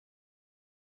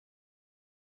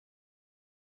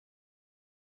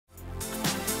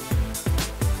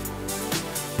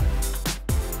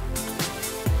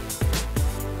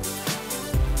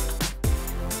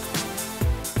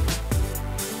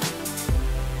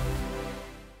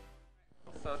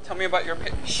tell me about your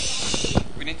Shh.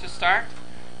 We need to start.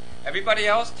 Everybody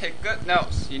else, take good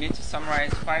notes. You need to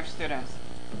summarize 5 students.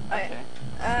 Okay.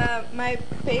 My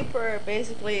paper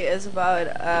basically is about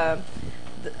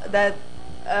that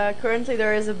currently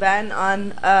there is a ban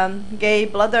on gay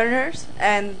blood donors,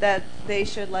 and that they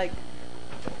should like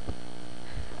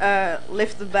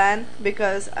lift the ban,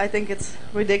 because I think it's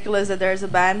ridiculous that there's a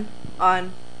ban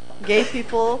on gay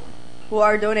people who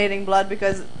are donating blood,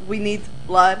 because we need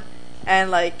blood, and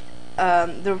like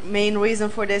the main reason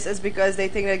for this is because they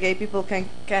think that gay people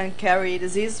can carry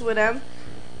disease with them,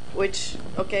 which,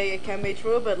 okay, it can be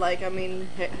true, but like, I mean,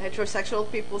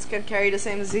 heterosexual peoples can carry the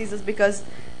same diseases because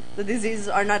the diseases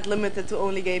are not limited to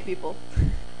only gay people.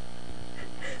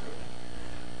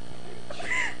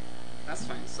 That's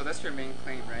fine. So that's your main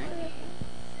claim, right?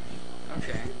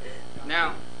 Okay.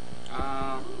 Now,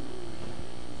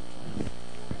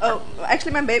 oh,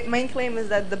 actually, my main claim is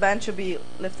that the ban should be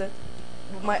lifted.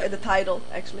 The title,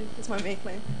 actually, is my main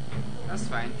claim. That's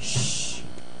fine. Shh.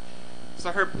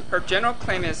 So her general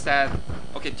claim is that,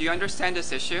 okay, do you understand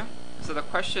this issue? So the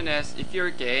question is, if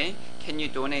you're gay, can you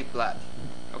donate blood?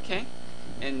 Okay?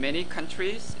 In many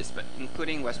countries,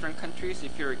 including Western countries,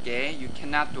 if you're gay, you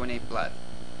cannot donate blood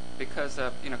because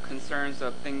of concerns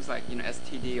of things like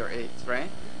STD or AIDS,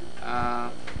 right?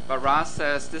 But Ross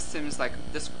says this seems like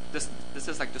this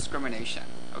is like discrimination.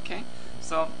 Okay?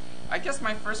 So I guess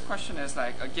my first question is,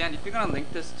 like, again, if you're gonna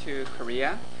link this to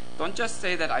Korea, don't just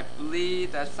say that I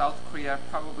believe that South Korea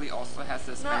probably also has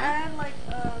this ban. No, and like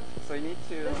so you need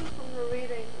to. This is from the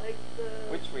reading, like the.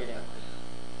 Which reading?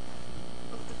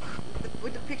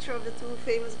 With the picture of the 2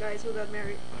 famous guys who got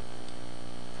married.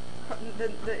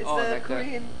 It's the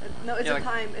Korean. No, it's a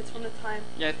Time. It's from the Time.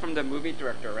 Yeah, from the movie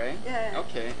director, right? Yeah.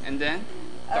 Okay, and then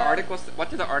the articles.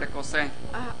 What did the article say?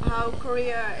 How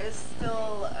Korea is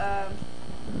still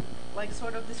like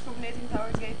sort of discriminating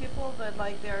towards gay people, but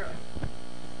like they're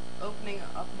opening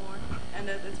up more, and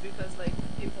that it's because like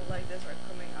people like this are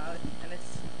coming out, and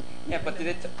it's. Yeah, but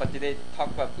did they talk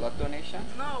about blood donation?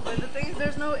 No, but the thing is,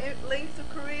 there's no link to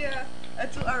Korea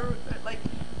to our like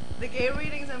the gay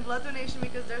readings and blood donation,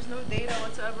 because there's no data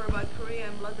whatsoever about Korea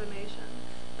and blood donation.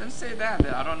 Don't say that.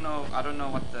 I don't know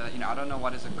what the I don't know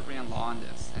what is a Korean law on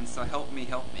this, and so help me,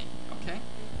 okay?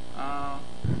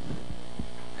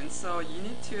 And so you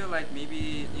need to like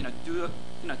maybe do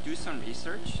some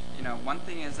research. One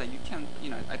thing is that you can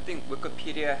I think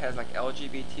Wikipedia has like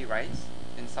LGBT rights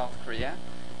in South Korea.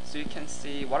 So you can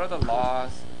see what are the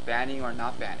laws banning or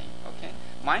not banning. Okay,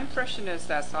 my impression is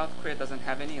that South Korea doesn't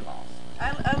have any laws.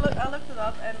 I looked it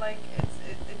up, and like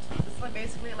it's like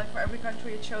basically like for every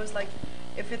country it shows like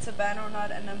if it's a ban or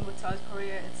not, and then with South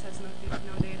Korea it says no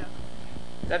data.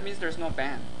 That means there's no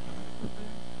ban.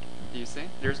 Do you see?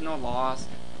 There's no laws.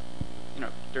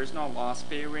 There's no laws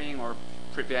favoring or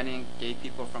preventing gay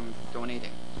people from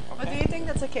donating. Okay? But do you think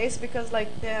that's the case because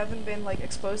like they haven't been like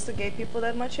exposed to gay people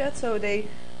that much yet, so they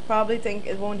probably think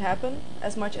it won't happen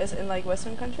as much as in like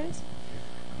Western countries?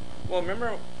 Well,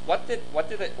 remember what did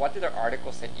the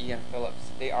article say? Ian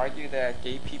Phillips. They argue that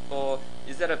gay people,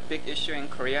 is that a big issue in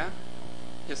Korea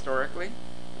historically?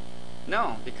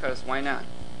 No, because why not?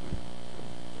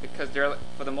 Because they're,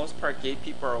 for the most part, gay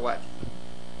people are what?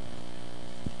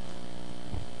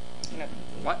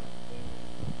 What?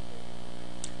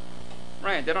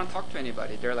 Right, they don't talk to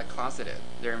anybody. They're like closeted.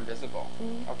 They're invisible.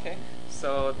 Okay?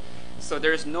 So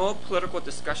there's no political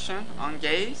discussion on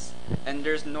gays, and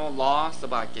there's no laws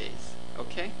about gays.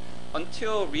 Okay?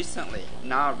 Until recently.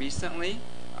 Now recently,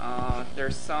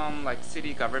 there's some like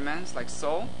city governments like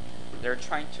Seoul. They're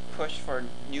trying to push for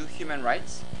new human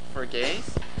rights for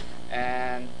gays,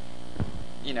 and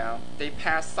they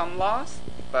passed some laws,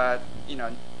 but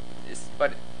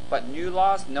but new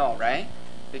laws, no, right?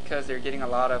 Because they're getting a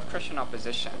lot of Christian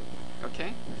opposition.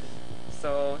 Okay,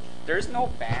 so there's no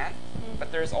ban,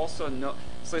 but there's also no.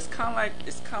 So it's kind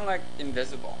of like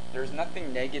invisible. There's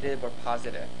nothing negative or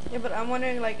positive. Yeah, but I'm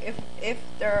wondering like if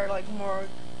there are like more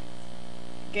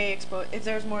if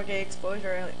there's more gay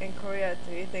exposure in Korea,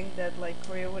 do you think that like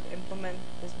Korea would implement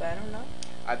this ban or not?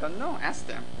 I don't know. Ask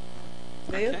them.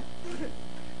 Do you?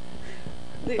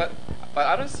 But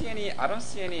I don't see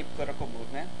any political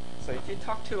movement. So if you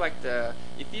talk to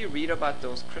if you read about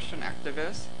those Christian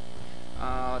activists,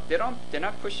 they're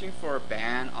not pushing for a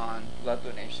ban on blood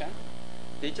donation.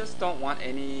 They just don't want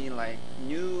any like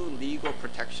new legal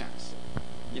protections,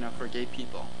 for gay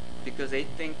people, because they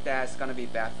think that's gonna be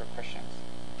bad for Christians.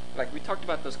 Like we talked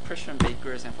about those Christian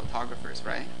bakers and photographers,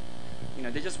 right?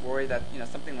 They just worry that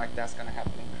something like that's gonna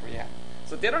happen in Korea.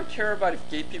 So they don't care about if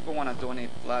gay people want to donate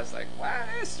blood. It's like, what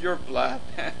is your blood?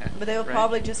 But they will right?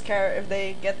 probably just care if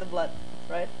they get the blood,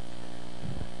 right?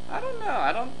 I don't know.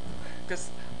 I don't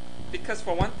because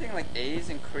for one thing, like AIDS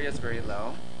in Korea is very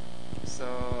low, so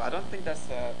I don't think that's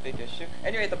a big issue.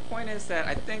 Anyway, the point is that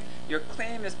I think your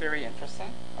claim is very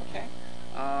interesting. Okay,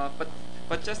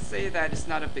 but just say that it's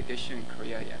not a big issue in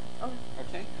Korea yet. Oh.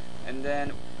 Okay, and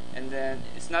then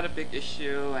it's not a big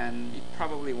issue, and it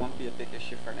probably won't be a big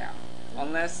issue for now,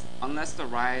 unless the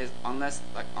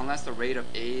rate of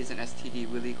AIDS and STD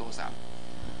really goes up.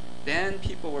 Then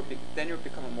then it will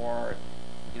become a more,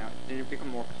 then it become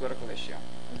a more political issue.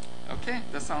 Okay,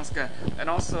 that sounds good. And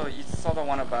also, you saw the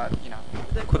one about,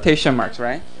 The quotation marks,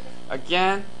 right?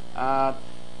 Again,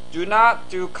 do not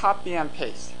do copy and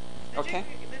paste. Okay?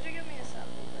 Did you give me a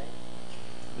sample, right?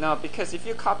 No, because if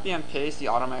you copy and paste, you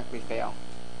automatically fail.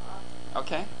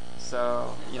 Okay?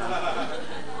 So,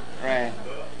 right.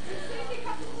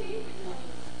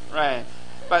 Right.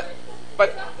 But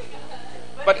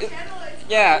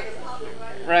yeah,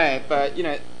 right. But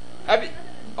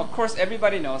of course,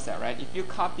 everybody knows that, right? If you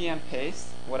copy and paste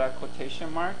without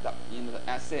quotation mark, the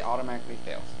essay automatically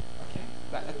fails. Okay,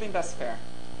 I think that's fair.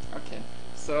 Okay,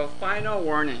 so final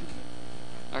warning.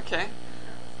 Okay,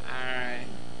 all right.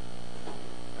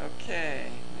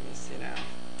 Okay, let me see now.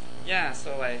 Yeah,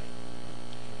 so like,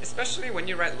 especially when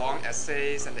you write long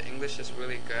essays and the English is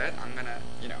really good, I'm gonna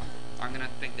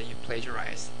think that you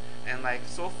plagiarize. And like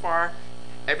so far,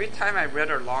 every time I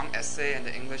read a long essay and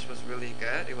the English was really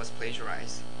good, it was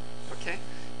plagiarized. Okay?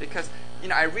 Because,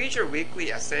 I read your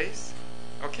weekly essays.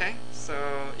 Okay? So,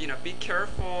 be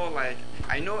careful. Like,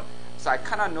 I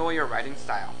kind of know your writing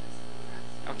style.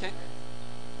 Okay?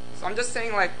 So I'm just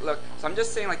saying, like,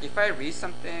 if I read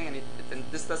something and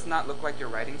this does not look like your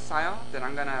writing style, then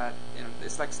I'm gonna,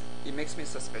 it's like, it makes me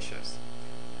suspicious.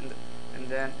 And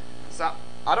then, so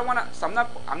I don't want to. So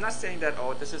I'm not saying that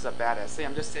this is a bad essay.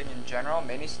 I'm just saying in general,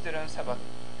 many students have a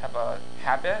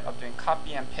habit of doing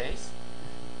copy and paste.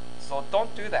 So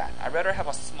don't do that. I'd rather have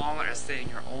a smaller essay in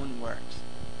your own words.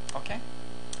 Okay?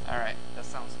 All right. That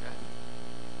sounds good.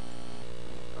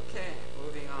 Okay.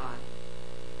 Moving on.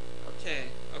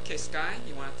 Okay, Sky.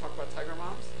 You want to talk about Tiger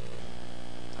Moms?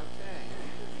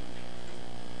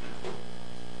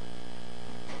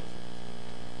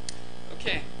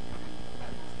 Okay.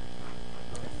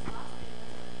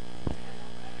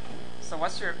 So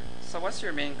what's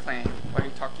your main claim? What are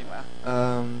you talking about?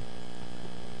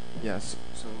 Yes.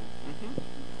 So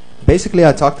basically,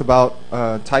 I talked about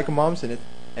tiger moms and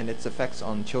its effects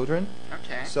on children.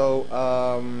 Okay. So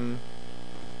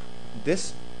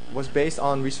this was based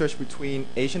on research between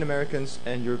Asian Americans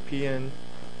and European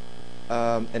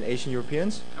and Asian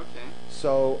Europeans. Okay.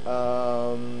 So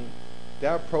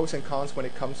there are pros and cons when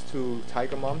it comes to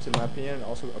tiger moms, in my opinion, and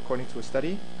also according to a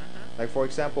study. Like for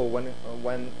example, when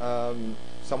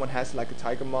someone has like a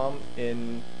tiger mom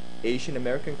in Asian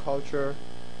American culture,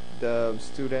 the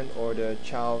student or the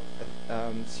child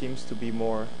seems to be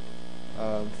more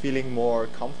feeling more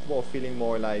comfortable, feeling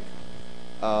more like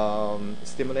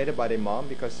stimulated by their mom,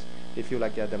 because they feel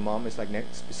like their mom is like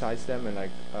next besides them and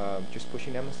like just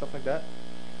pushing them and stuff like that.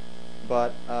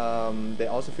 But they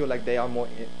also feel like they are more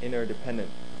interdependent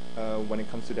when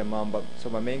it comes to their mom. But so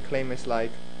my main claim is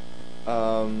like.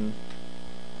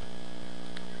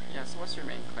 Yeah, so what's your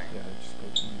main claim? Yeah, just go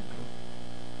to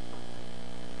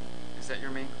Is that your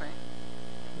main claim?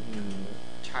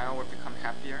 Child will become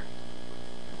happier?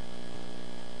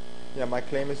 Yeah, my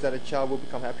claim is that a child will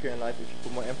become happier in life if you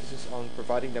put more emphasis on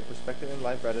providing their perspective in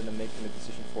life rather than making the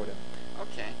decision for them.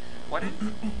 Okay.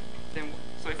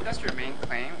 So if that's your main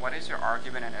claim, what is your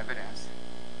argument and evidence?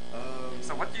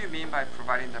 So what do you mean by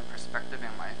providing the perspective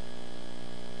in life?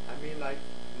 I mean, like,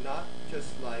 not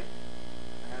just like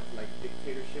have like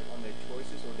dictatorship on their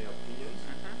choices or their opinions,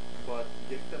 but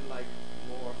give them like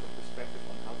more of a perspective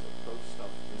on how to approach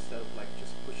stuff instead of like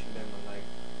just pushing them and like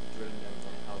drilling them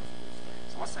on how to do stuff.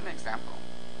 So what's an example?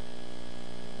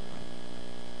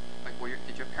 Like,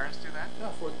 did your parents do that? No,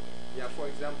 for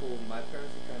example, my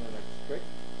parents are kind of like strict,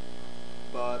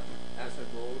 but as I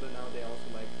grow older now, they also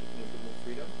like give me a bit more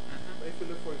freedom. But if you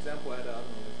look, for example, at I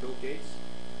don't know, like Bill Gates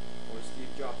or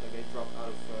Steve Jobs, like they dropped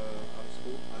out of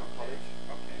school, out of college,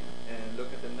 and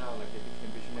look at them now, like they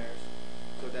became visionaries.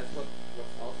 So that's what's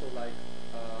also like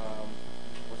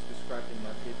was described in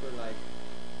my paper, like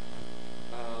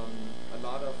a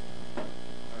lot of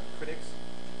critics,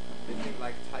 they think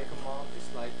like Tiger Mom is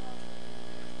like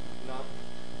not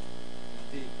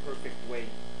the perfect way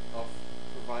of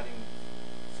providing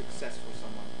success for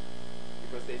someone,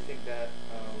 because they think that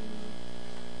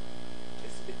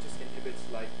it just inhibits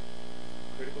like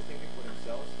critical thinking for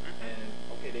themselves, and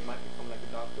okay, they might become like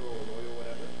a doctor or a lawyer or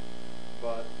whatever,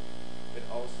 but it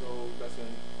also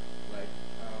doesn't like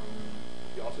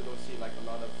you also don't see like a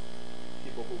lot of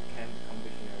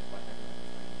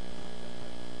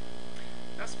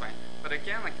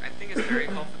again, like I think it's very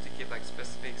helpful to give like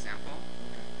specific example,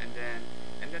 and then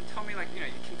tell me like you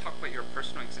can talk about your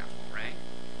personal example, right?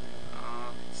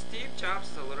 Steve Jobs,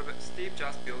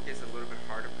 Bill Gates is a little bit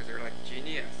harder because they're like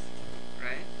genius,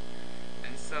 right?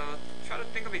 And so try to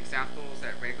think of examples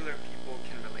that regular people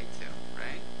can relate to,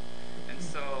 right? And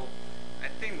so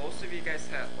I think most of you guys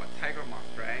have what tiger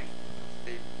moms, right?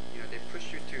 They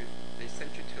they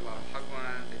sent you to a lot of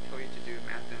학원, they tell you to do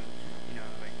math and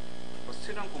like 뭐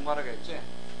수능 공부하라고 했지,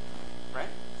 right?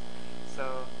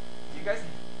 So do you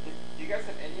guys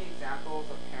have any examples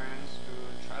of parents who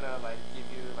try to like give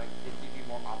you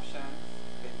more options,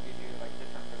 they give you like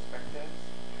different perspectives?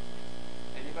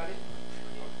 Anybody?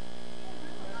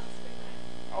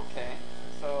 Okay.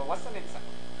 So what's an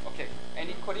example? Okay.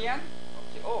 Any Korean?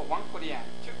 Okay. Oh, one Korean,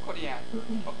 two Korean.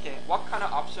 Okay. What kind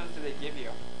of options do they give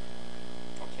you?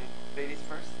 Okay. Ladies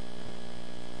first.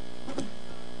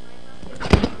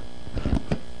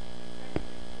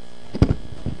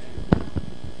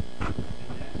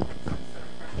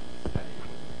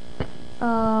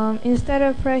 Instead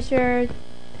of pressure,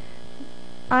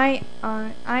 I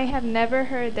have never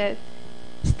heard that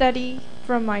study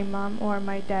from my mom or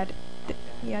my dad.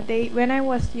 Yeah, when I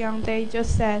was young, they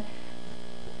just said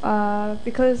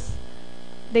because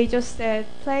they just said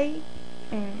play,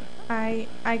 and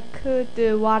I could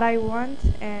do what I want,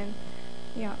 and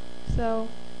yeah, so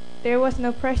there was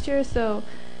no pressure, so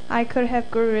I could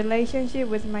have good relationship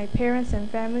with my parents and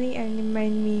family, and it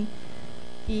made me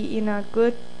be in a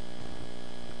good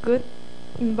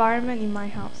environment in my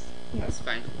house. Yeah. That's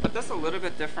fine. But that's a little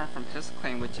bit different from his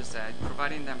claim, which is that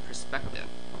providing them perspective.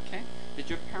 Okay? Did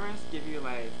your parents give you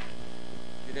kind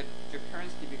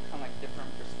of like different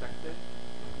perspective?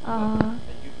 That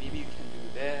maybe you can do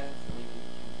this, maybe you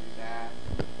can do that,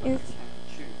 but you can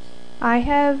choose. I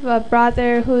have a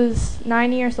brother who's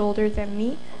 9 years older than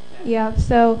me. Okay. Yeah,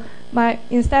 so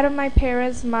instead of my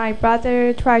parents, my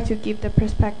brother tried to give the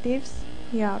perspectives.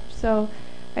 Yeah, so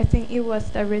I think it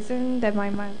was the reason that my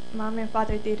mom and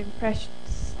father didn't pressure.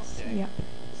 Okay. Yeah.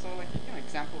 So like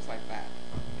examples like that.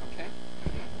 Okay.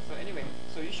 So anyway,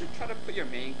 so you should try to put your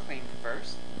main claim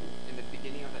first in the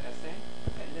beginning of the essay,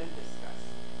 and then discuss,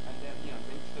 and then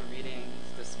link to the readings,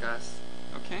 discuss.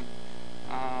 Okay.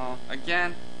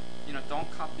 Again, don't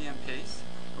copy and paste.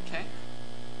 Okay.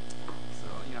 So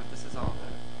this is all.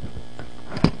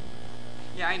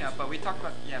 Yeah, I know, but we talked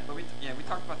about we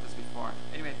talked about this before.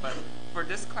 Anyway, but for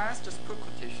this class, just put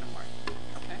quotation mark,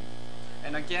 okay?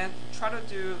 And again, try to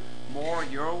do more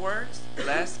your words,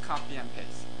 less copy and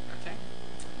paste, okay?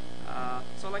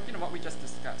 So like what we just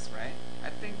discussed, right? I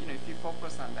think if you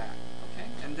focus on that, okay,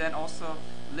 and then also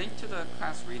link to the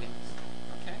class readings,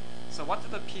 okay? So what do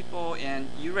the people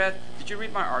did you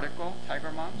read my article,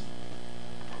 Tiger Moms?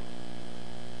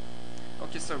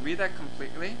 Okay, so read that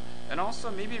completely. And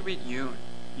also maybe read Yoon.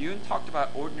 Yoon talked about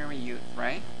ordinary youth,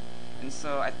 right? And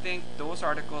so I think those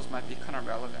articles might be kind of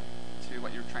relevant to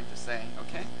what you're trying to say,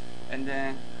 okay? And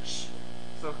then,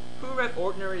 so who read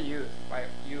Ordinary Youth by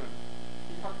Yoon?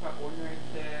 He talked about ordinary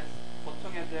kids,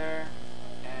 보통 애들,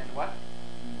 and what?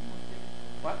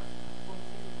 What?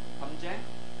 범죄?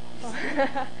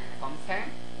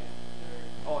 범생?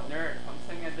 Oh, nerd.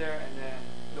 범생 애들, and then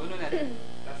노는 애들.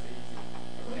 That's easy,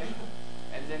 okay?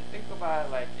 And then think about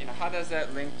how does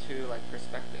that link to like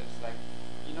perspectives? Like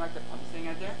like the 범생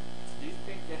애들, do you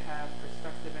think they have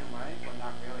perspective in life or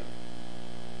not really?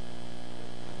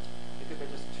 Because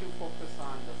they're just too focused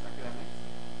on those academics.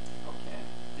 Okay.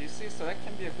 Do you see? So that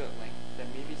can be a good link.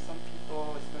 That maybe some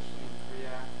people, especially in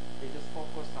Korea, they just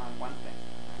focus on one thing.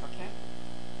 Okay.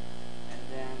 And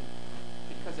then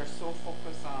because they're so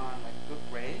focused on like good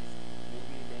grades,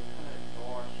 maybe they kind of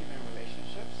ignore human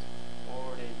relationships,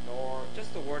 or they ignore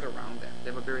just the world around them.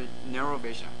 They have a very narrow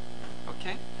vision.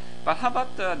 Okay? But how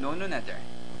about the 노는 애들?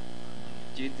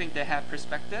 Do you think they have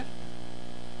perspective?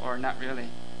 Or not really?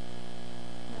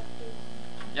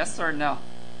 Yes or no?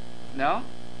 No?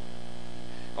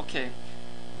 Okay.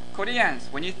 Koreans,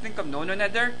 when you think of 노는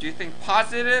애들, do you think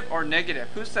positive or negative?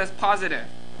 Who says positive?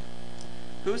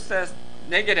 Who says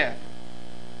negative?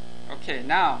 Okay,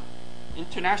 now,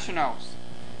 internationals.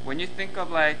 When you think of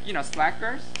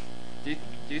slackers, do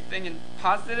you think in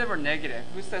positive or negative?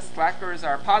 Who says slackers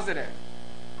are positive?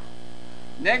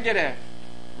 Negative.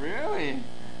 Really?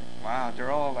 Wow,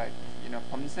 they're all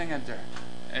범생애들.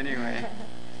 Anyway,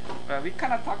 but we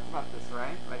kind of talked about this,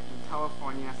 right? Like in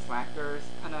California, slackers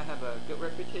kind of have a good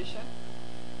reputation.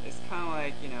 It's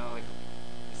kind of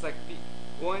it's like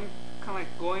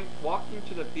walking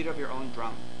to the beat of your own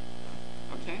drum.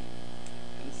 Okay?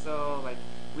 And so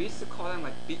we used to call them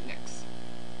beatniks,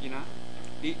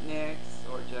 beatniks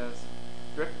or just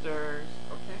drifters,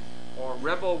 okay? or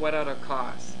rebel without a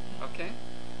cause. Okay.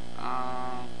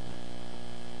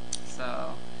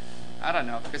 So I don't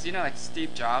know, because you know, like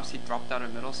Steve Jobs, he dropped out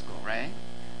of middle school, right?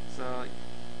 So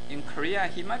in Korea,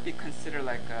 he might be considered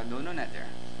like a no-no-net there,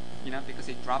 you know, because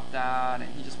he dropped out and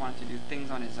he just wanted to do things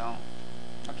on his own.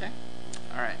 Okay?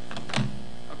 All right.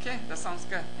 Okay, that sounds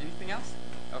good. Anything else?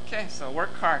 Okay, so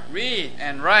work hard. Read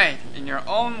and write in your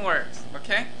own words.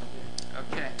 Okay?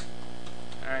 Okay.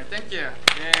 All right, thank you.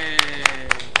 Yay.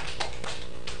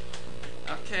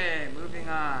 Okay, moving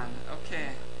on.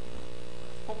 Okay.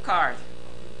 Hokard,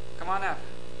 come on up.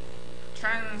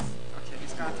 Okay,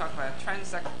 he's going to talk about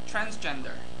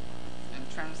transgender and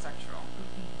transsexual.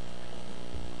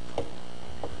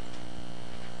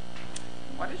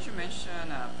 Why did you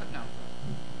mention Putnam?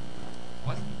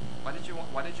 Why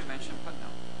did you mention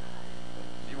Putnam?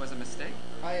 It was a mistake?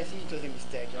 I think it was a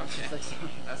mistake. Okay,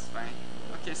 that's fine.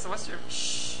 Okay, so what's your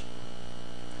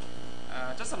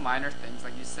just some minor things,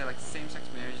 like you said, like same-sex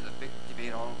marriage is a big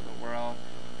debate all over the world.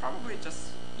 Probably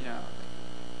just, you know,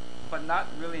 but not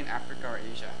really in Africa or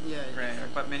Asia, Yeah, right?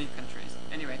 exactly. But many countries.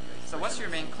 Anyway, so what's your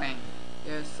main claim?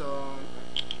 Yeah, so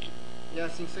I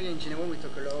think so. In general, we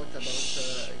talk a lot about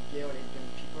gay or lesbian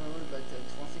people, but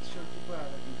transsexual people are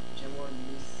in general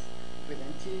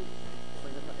misrepresented. For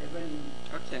example,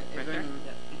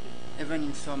 even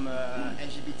in some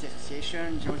LGBT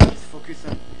association, generally it's focused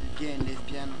on gay and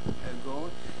lesbian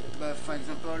goals. But for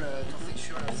example,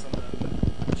 transsexual have some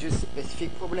just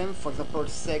specific problem. For example,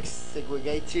 sex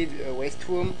segregated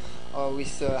restroom, or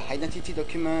with identity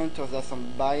document, or there's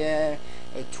some barrier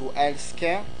to health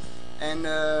care. And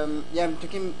yeah, I'm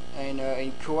talking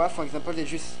in Korea, for example, they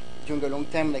just during a long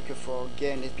time, like for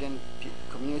gay and lesbian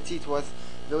community, it was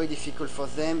very difficult for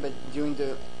them. But during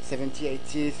the 70s,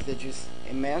 80s, they just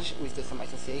emerged with some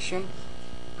association.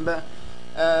 But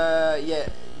yeah,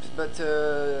 but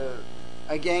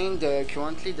again,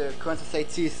 currently the current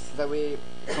society is very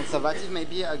conservative,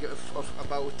 maybe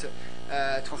about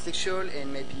transsexual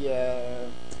and maybe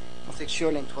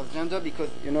transsexual and transgender, because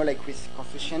you know, like with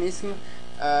Confucianism,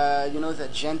 you know, the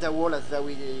gender role is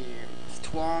very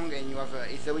strong, and you have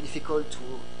it's very difficult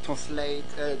to translate,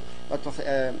 to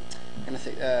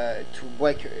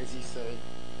break this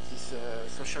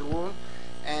social rule.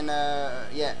 And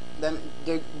yeah, then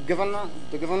the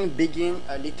government begin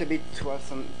a little bit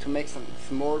to make some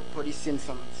small policy and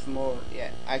some small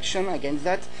action against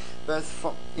that. But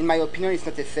in my opinion, it's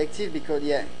not effective, because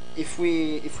if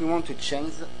we want to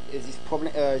change this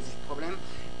problem,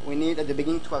 we need at the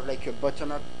beginning to have like a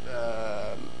bottom-up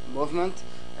movement.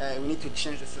 We need to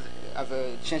have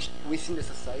a change within the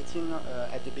society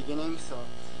at the beginning. So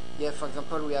yeah, for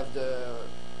example, we have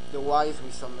the rise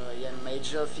with some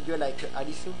major figure like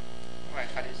Alisu. Right,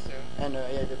 Alisu. And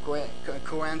the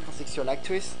Korean transsexual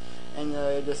actress, and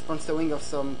the sponsoring of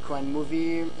some Korean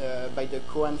movie by the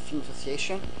Korean Film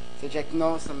Association. So just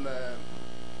know some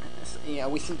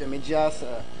within the media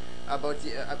about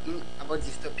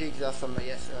this topic. There are some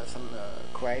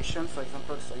creation, for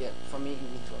example. So yeah, for me, we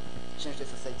need to change the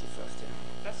society first. Yeah.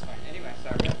 That's fine. Anyway, so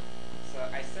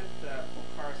I sent the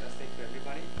Pokar's essay to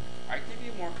everybody. I'll give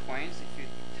you more points if you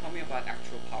tell me about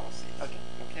actual policies. Okay.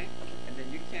 Okay? And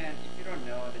then you can, if you don't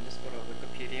know, then just go to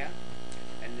Wikipedia.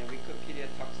 And then Wikipedia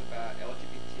talks about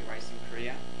LGBT rights in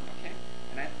Korea. Okay?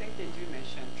 And I think they do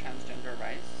mention transgender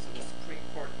rights. So the Supreme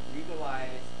Court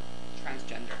legalized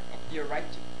transgender. Your right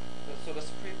to, so the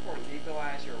Supreme Court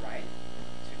legalized your right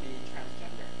to be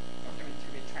transgender. Okay? I mean, to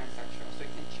be transsexual. So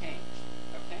it can change.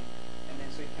 Okay? And then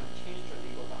so you can change your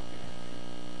legal document.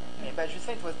 Yeah, but you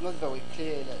said it was not very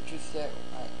clear. Just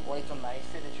write on my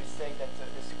essay that you said that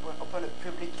the Supreme opened a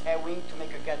public hearing to make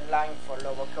a guideline for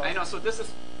lower court. I know. So this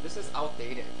is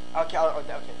outdated. Okay.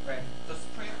 Okay. Right. The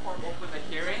Supreme Court opened a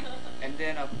hearing, and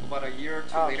then about a year or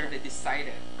two later, they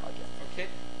decided. Okay. Okay.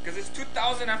 Because it's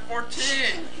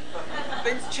 2014.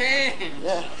 Things change.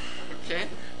 Yeah. Okay.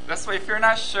 That's why if you're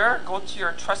not sure, go to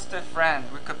your trusted friend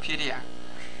Wikipedia.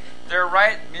 They're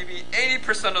right maybe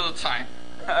 80% of the time.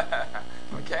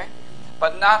 Okay?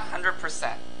 But not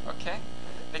 100%. Okay?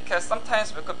 Because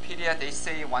sometimes Wikipedia, they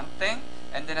say one thing,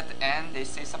 and then at the end, they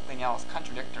say something else,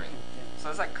 contradictory. So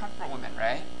it's like comfort women,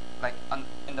 right? Like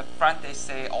in the front, they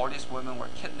say all these women were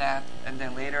kidnapped, and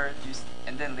then later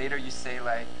you say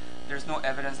like there's no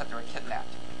evidence that they were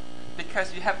kidnapped,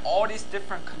 because you have all these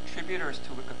different contributors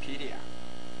to Wikipedia.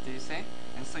 Do you see?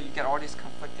 And so you get all these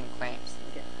conflicting claims,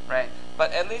 right?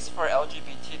 But at least for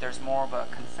LGBT, there's more of a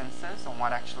consensus on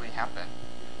what actually happened,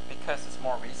 because it's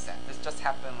more recent. This just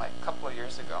happened like a couple of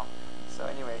years ago. So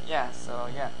anyway, so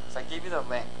I gave you the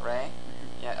link, right?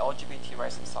 Yeah, LGBT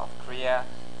rights in South Korea.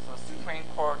 So Supreme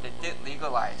Court, they did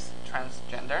legalize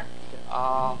transgender.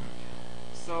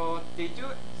 So they do.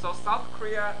 So South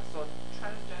Korea. So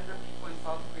transgender people in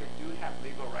South Korea do have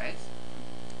legal rights.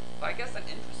 But I guess an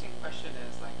interesting question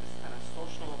is like this kind of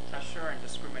social pressure and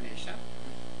discrimination.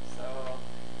 So,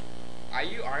 are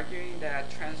you arguing that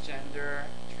transgender,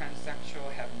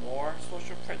 transsexual have more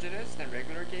social prejudice than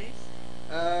regular gays?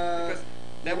 Because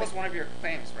that was one of your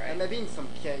claims, right? Maybe in some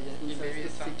cases, in some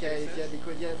specific cases, yeah,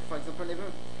 because for example,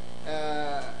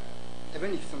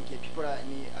 even if some gay people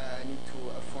need to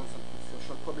affront some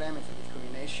social problem and some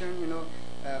discrimination,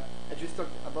 I just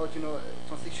talked about,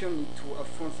 transsexual need to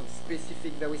affront some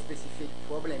specific, very specific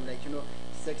problem, like,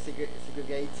 sex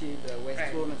segregated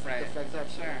restroom and stuff like that.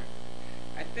 Sure.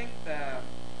 I think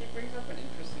he brings up an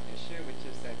interesting issue, which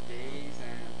is that gays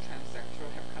and transsexual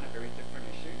have kind of very different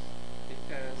issues.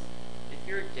 Because if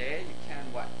you're gay, you can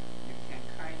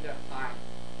kind of hide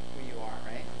who you are,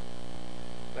 right?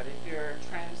 But if you're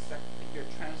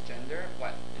transgender,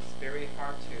 it's very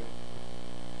hard to.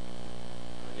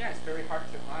 Yeah, it's very hard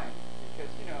to hide because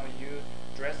you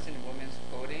dress in women's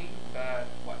clothing, but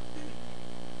what?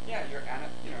 Yeah,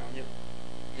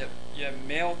 you have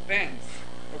male things,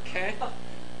 okay?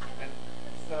 And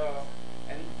so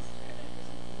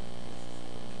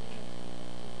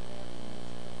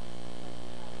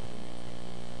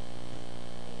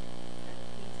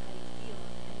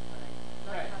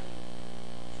right.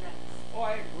 Oh,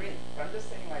 I agree. But I'm just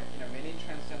saying, like, many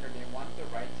transgender, they want the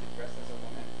right to dress as a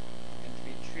woman and to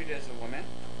be treated as a woman,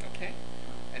 okay?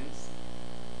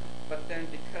 But then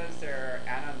because they're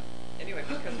anyway,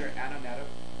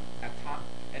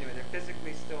 they're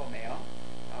physically still male,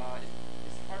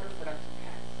 it's harder for them to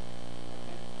pass,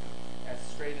 okay, as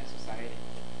straight in society.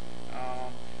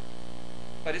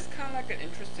 But it's kind of like an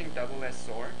interesting double-edged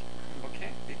sword,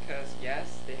 okay? Because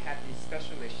yes, they have these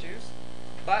special issues,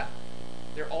 but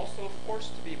they're also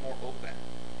forced to be more open.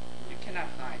 You cannot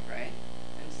hide, right?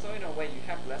 And so in a way, you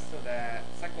have less of that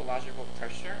psychological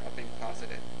pressure of being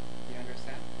closeted. Do you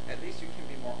understand? At least you can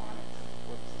be more honest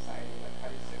with society, like how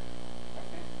do you say?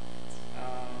 Okay.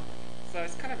 So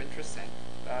it's kind of interesting.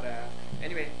 But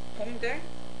anyway, Hongdae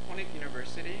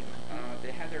University,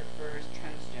 they had their first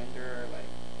transgender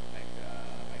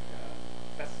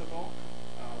festival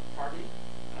party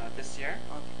this year,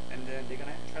 and then they're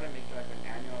gonna try to make it like an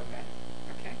annual event.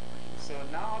 Okay, so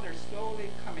now they're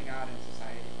slowly coming out in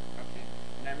society. Okay,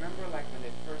 and I remember like when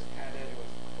they first had it, it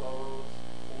was closed,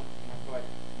 for like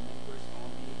members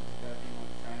only, being on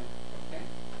friend. Okay,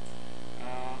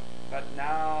 but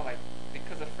now like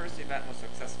because the first event was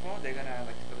successful, they're gonna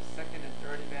like for the second and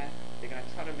third event, they're gonna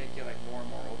try to make it like more and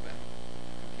more open.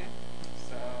 Okay,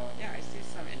 so yeah, I see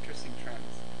some interesting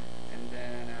trends, and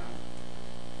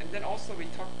then also we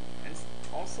talk, and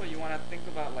also you want to think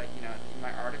about like in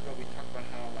my article we talk about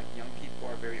how like young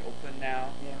people are very open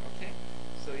now. Yeah. Okay,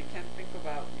 so you can think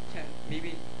about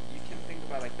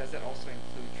like does it also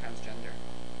include transgender?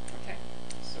 Okay,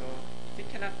 so if you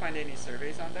cannot find any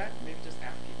surveys on that, maybe just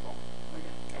ask people.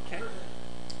 Okay.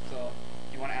 So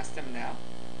you want to ask them now?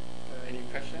 Any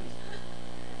questions?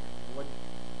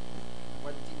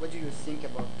 What do you think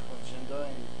about transgender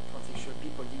and transsexual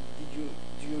people?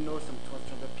 Do you know some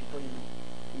transgender people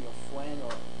in your friend,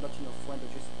 or not in your friend,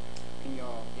 but just in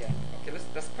your Okay,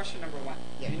 that's question number one.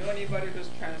 Yeah. Do you know anybody who's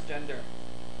transgender?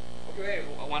 Okay,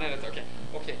 wait, one at a time.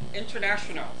 Okay,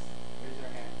 internationals. Raise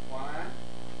your hand. One.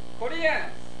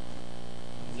 Koreans.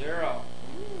 0.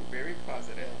 Ooh, very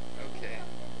positive. Okay.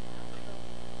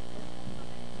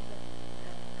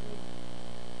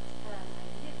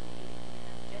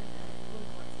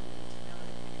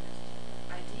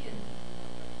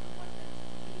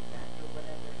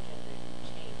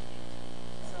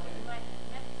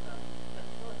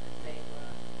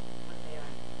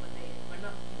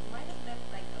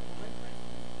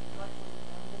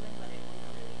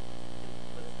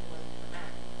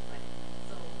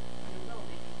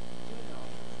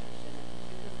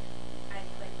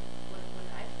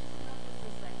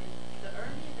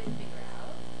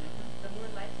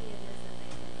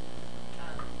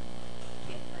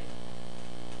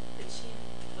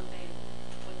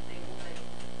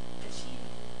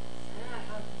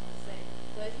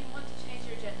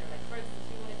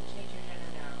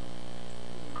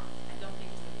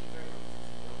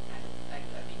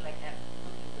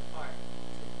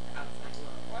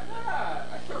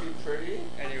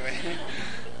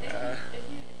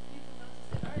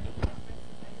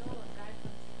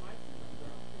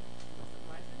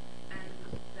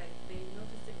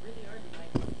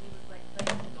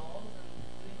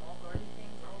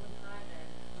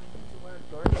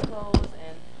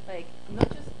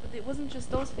 it wasn't just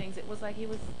those things. It was like he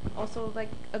was also like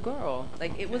a girl.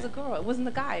 Like it was a girl. It wasn't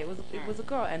a guy. It was a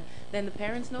girl. And then the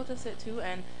parents noticed it too.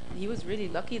 And he was really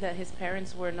lucky that his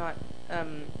parents were not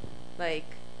like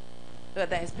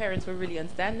that his parents were really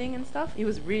understanding and stuff. He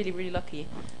was really really lucky.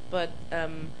 But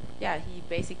yeah, he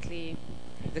basically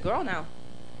he's a girl now.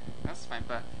 That's fine,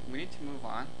 but we need to move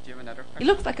on. Do you have another question? He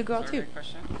looks like a girl Survey too.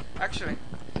 question? Actually,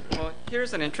 well,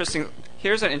 here's an interesting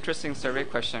survey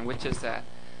question, which is that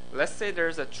let's say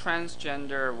there's a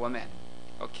transgender woman.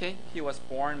 Okay, he was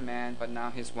born man, but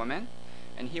now he's woman,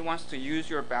 and he wants to use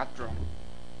your bathroom,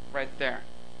 right there.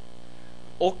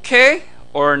 Okay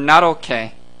or not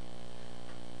okay?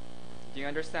 Do you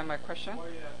understand my question? Why are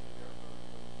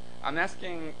you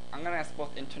asking? I'm gonna ask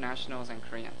both internationals and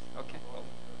Koreans. Okay.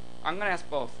 I'm gonna ask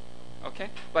both. Okay.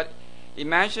 But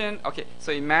imagine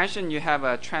you have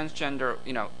a transgender,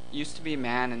 used to be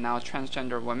man and now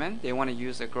transgender woman. They want to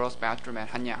use a girl's bathroom at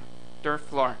Hanyang, 3rd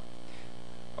floor.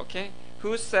 Okay.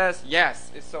 Who says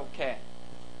yes, it's okay?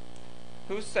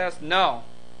 Who says no?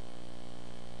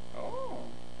 Oh,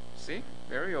 see,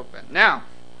 very open. Now,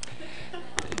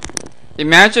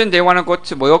 imagine they want to go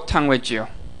to 목욕탕 with you.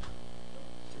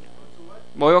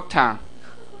 목욕탕,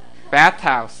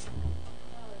 bathhouse.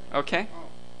 Okay?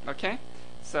 Okay?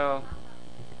 So,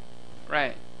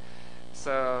 right.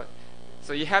 So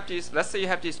you have these, let's say you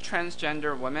have these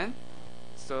transgender women.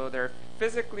 So they're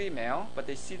physically male, but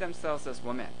they see themselves as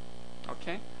women.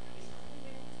 Okay?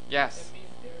 Yes.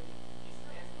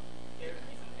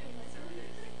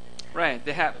 Right,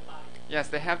 they have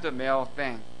the male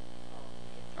thing.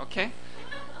 Okay?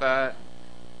 But,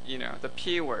 the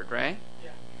P word, right?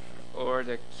 Or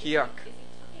the kiak.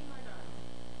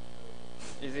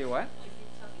 Is he what?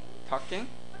 Talking?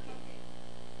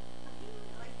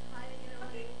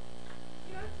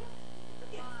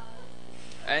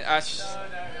 And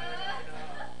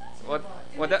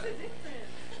what that?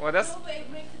 Well, that's. No, but it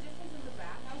makes a difference in the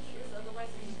bathhouse because otherwise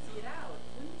you can see it out,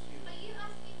 wouldn't you? Are you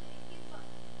asking if he's got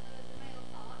the male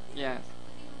part? Yes.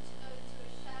 Does he want to go to a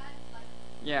shared, like?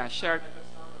 Yeah, shared.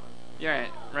 Yeah,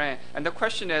 right. And the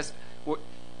question is,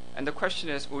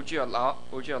 would you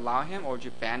allow him or would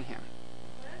you ban him?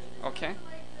 Okay.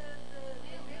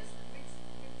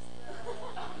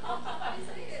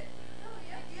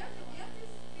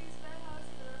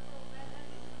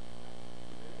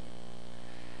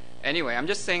 Anyway, I'm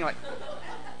just saying, like,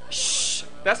 shh,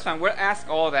 that's fine. We'll ask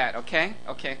all that, okay?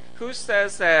 Okay. Who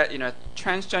says that,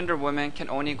 transgender women can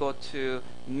only go to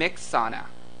mixed sauna?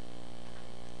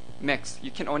 Mixed.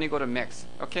 You can only go to mixed,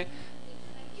 okay?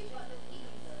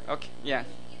 Okay, yeah.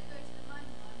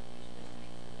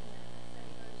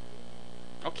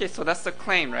 Okay, so that's the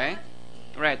claim, right?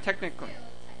 Right, technically.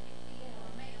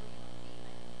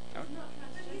 Okay.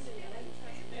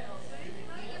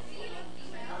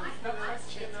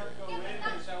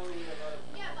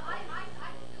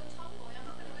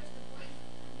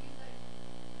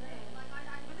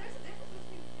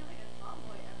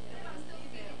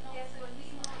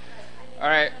 All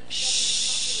right.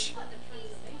 Shh.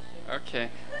 Okay.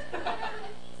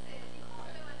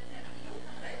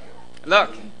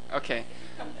 Look. Okay.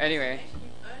 Anyway.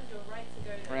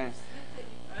 Right.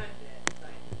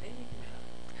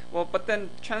 Well, but then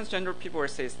transgender people will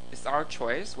say it's our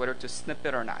choice whether to snip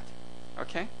it or not.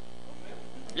 Okay?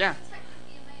 Yeah.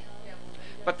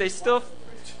 But they still.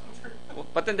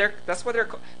 But then that's what they're.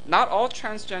 Not all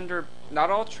transgender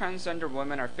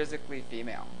women are physically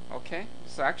female. Okay?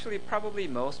 So actually, probably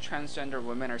most transgender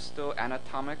women are still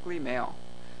anatomically male,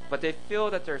 but they feel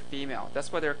that they're female.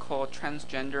 That's why they're called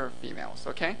transgender females.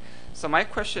 Okay? So my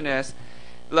question is,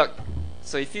 look.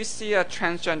 So if you see a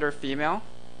transgender female,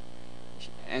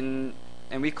 and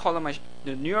we call them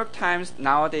the New York Times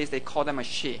nowadays they call them a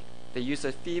she. They use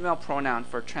a female pronoun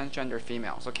for transgender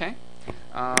females. Okay?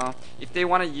 If they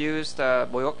want to use the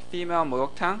female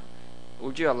목욕탕,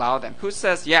 would you allow them? Who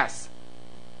says yes?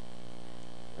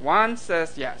 One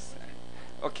says yes.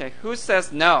 Okay, who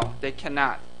says no? They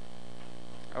cannot.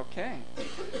 Okay,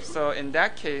 so in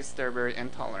that case, they're very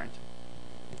intolerant.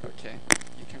 Okay,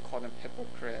 you can call them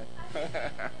hypocrite.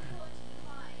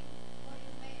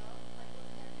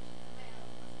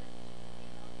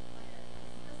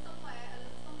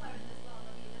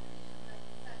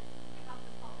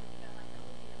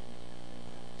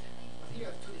 You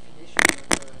have two definitions,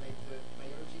 like the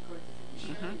biological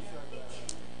definition, if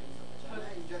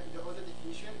you have the other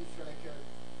definition, if you're like a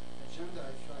gender,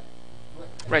 if you're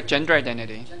like, Right, gender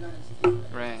identity. gender identity,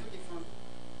 Right. two different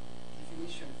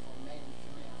definitions for male and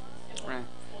female. Right.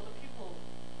 For the people,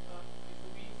 if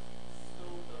we saw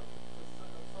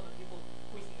the people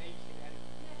who is naked and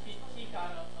he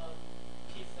got a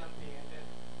piece something, and then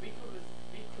we could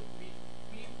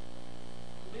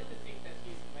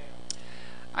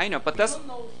I know, but We that's don't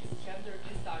know his gender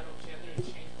inside or gender is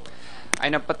changed over time. I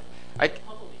know, but I.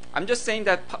 Totally. I'm just saying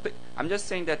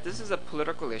that this is a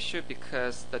political issue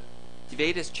because the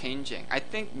debate is changing. I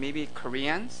think maybe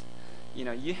Koreans,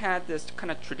 you had this kind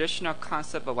of traditional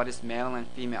concept of what is male and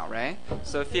female, right?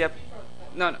 So if you have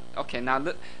no, okay, now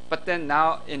but then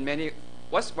now in many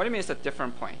what do you mean it's a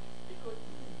different point? Because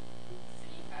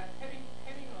see, having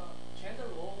a gender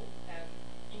role and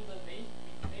in the naked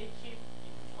it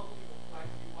totally applies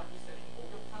to what you said in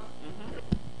Oyotan.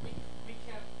 We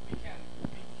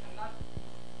cannot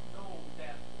know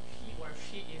that he or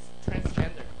she is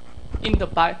transgender. In the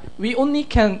we only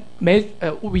can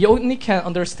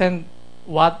understand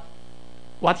what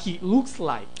he looks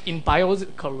like in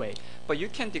biological way. But you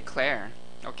can declare,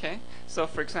 okay? So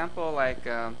for example, like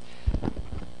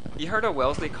you heard of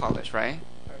Wellesley College, right?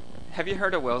 Have you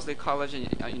heard of Wellesley College in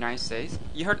the United States?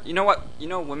 You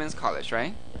know women's college,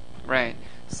 right? Right.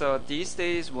 So these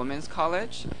days, women's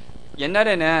college.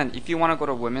 옛날에는 if you want to go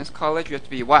to women's college, you have to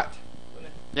be what?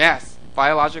 Women. Yes,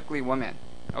 biologically women.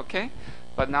 Okay.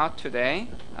 But now today,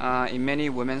 in many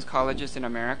women's colleges in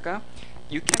America,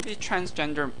 you can be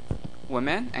transgender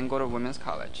women and go to women's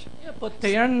college. Yeah, but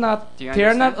they are not. Do you They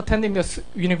are not understand? attending the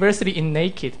university in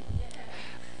naked.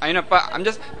 I know, but I'm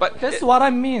just. But That's what I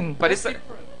mean. But That's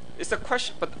it's a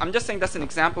question. But I'm just saying that's an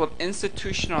example of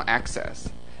institutional access.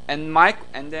 And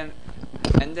then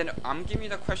I'm giving you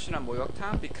the question on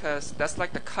Moyoktan because that's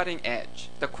like the cutting edge.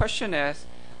 The question is,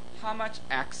 how much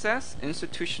access,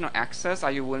 institutional access,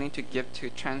 are you willing to give to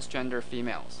transgender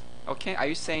females? Okay, are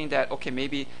you saying that okay,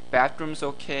 maybe bathrooms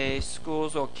okay,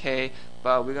 schools okay,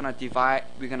 but we're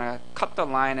gonna cut the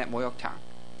line at Moyoktan?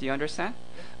 Do you understand?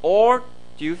 Or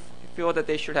do you feel that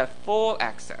they should have full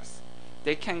access?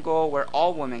 They can go where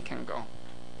all women can go.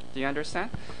 Do you understand?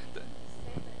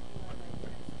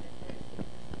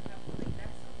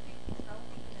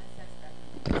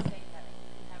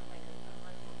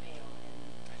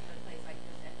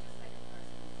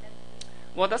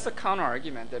 Well, that's a counter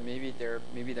argument that maybe they're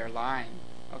lying.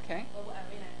 Okay. Well, I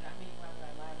mean, why would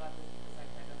I lie about this?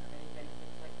 Because I don't have any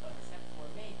benefits, except for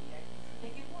maybe I can just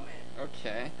make it woman.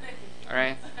 Okay. All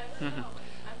right. I don't know.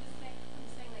 I'm just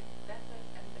saying, like that's like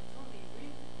I totally agree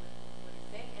with what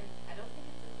you're saying, and I don't think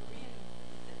it's a Korean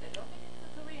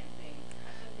thing.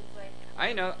 I think it's like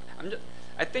I know.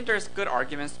 I think there's good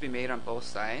arguments to be made on both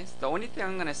sides. The only thing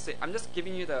I'm gonna say, I'm just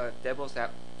giving you the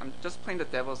I'm just playing the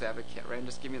devil's advocate, right? I'm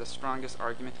just giving you the strongest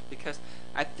argument because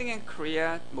I think in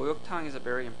Korea, Moyoktan is a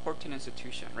very important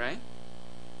institution, right?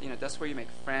 That's where you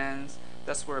make friends.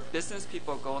 That's where business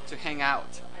people go to hang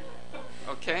out.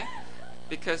 Okay?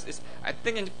 Because I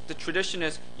think the tradition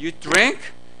is you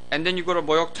drink and then you go to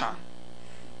Moyoktan.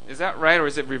 Is that right or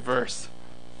is it reverse?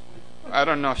 I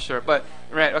don't know, sure, but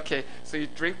right, okay. So you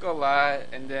drink a lot,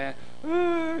 and then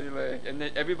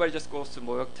everybody just goes to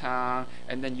Moyoktan,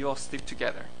 and then you all sleep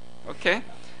together, okay?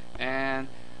 And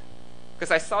because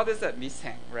I saw this at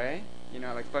Miseng, right?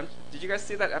 Did you guys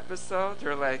see that episode?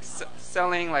 They're like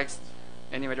selling they're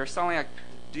selling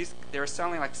they're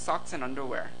selling like socks and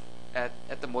underwear at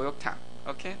the Moyoktan,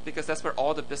 okay? Because that's where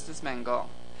all the businessmen go,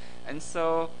 and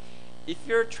so. If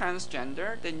you're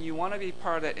transgender, then you want to be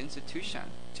part of that institution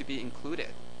to be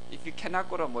included. If you cannot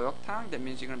go to Moyoktan, that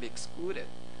means you're going to be excluded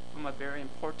from a very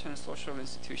important social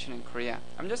institution in Korea.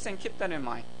 I'm just saying, keep that in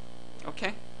mind.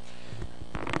 Okay?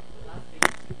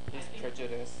 It's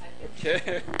prejudice.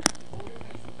 Okay.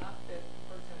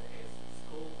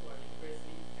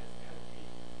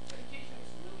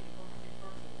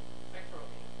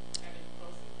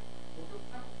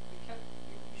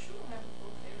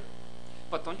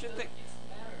 But don't you think?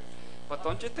 But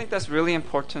don't you think that's really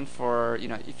important for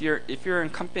if you're in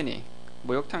company,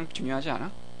 목욕탕 중요하지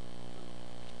않아?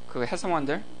 그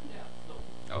해성원들?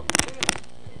 Oh.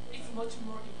 It's much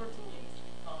more important in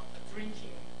a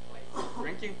drinking place.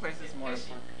 Drinking place is more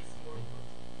important. It's more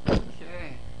important.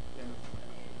 Okay.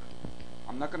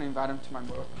 I'm not gonna invite him to my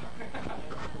목욕탕.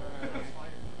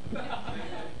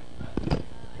 I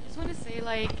just want to say,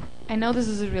 I know this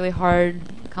is a really hard,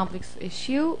 complex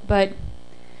issue, but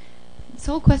this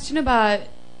whole question about,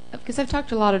 because I've talked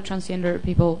to a lot of transgender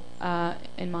people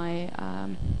in my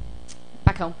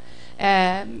back home,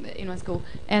 in my school,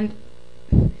 and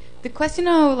the question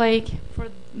of for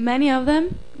many of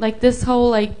them, this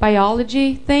whole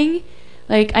biology thing,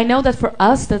 I know that for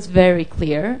us that's very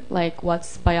clear,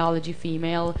 what's biology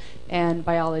female and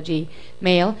biology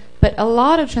male, but a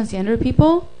lot of transgender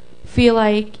people feel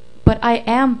but I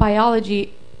am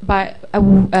biology by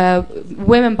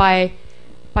women by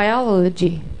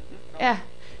biology.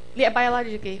 Yeah,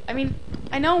 biologically. I mean,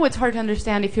 I know it's hard to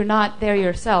understand if you're not there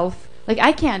yourself, Like,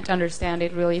 I can't understand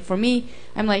it really. For me,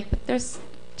 I'm like, but there's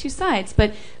two sides.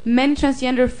 But many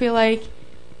transgender feel like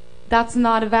that's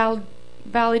not a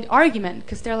valid argument,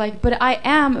 because they're like, but I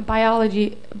am a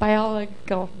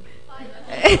biological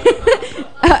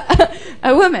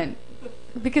a woman.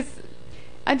 Because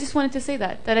I just wanted to say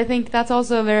that I think that's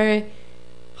also a very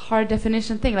hard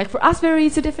definition thing. Like, for us, very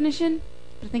easy definition,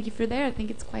 but I think if you're there, I think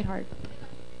it's quite hard.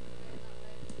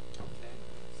 Okay,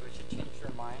 so you should change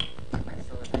your mind.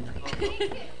 So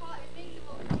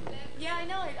Yeah, I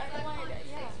know. I don't want it.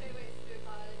 Yeah. Straight away to do with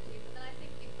biology, but then I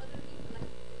think if other people like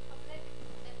the public,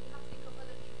 then you have to think of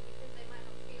other people because they might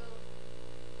not feel,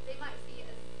 they might see it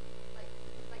as like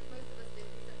most of us do.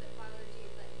 We said that biology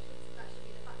is like that should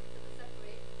be the facts that are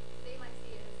separate. They might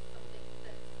see it as something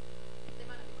that they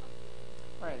might not be comfortable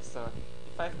with. Right. So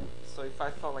if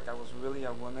I felt like I was really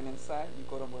a woman inside, you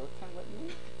go to Moroccan with me.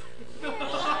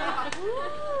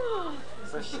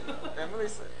 So Emily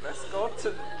said, let's go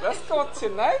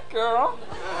tonight, girl.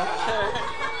 Okay.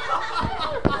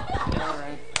 All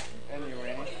right.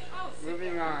 Anyway,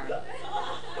 moving on.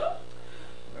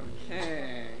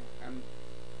 Okay.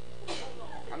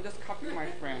 I'm just copying my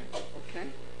friend. Okay.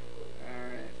 All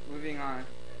right. Moving on.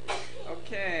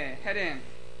 Okay. Head in.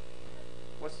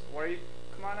 What are you?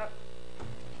 Come on up.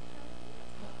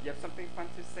 You have something fun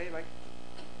to say, like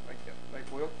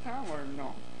Wilktown, or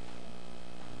no?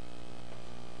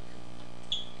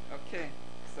 Okay,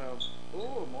 so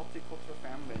multicultural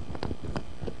family.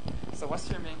 So what's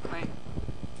your main claim?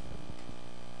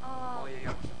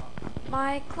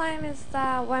 My claim is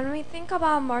that when we think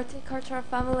about multicultural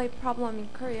family problem in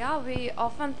Korea, we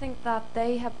often think that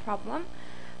they have problem,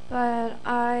 but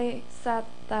I said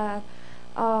that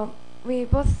we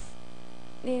both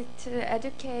need to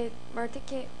educate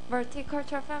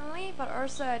multicultural family, but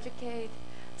also educate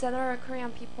general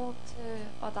Korean people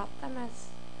to adopt them as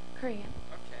Korean.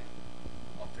 Okay.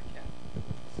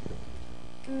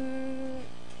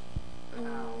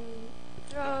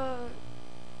 Through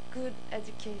good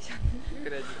education.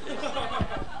 Good education.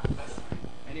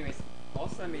 Anyways,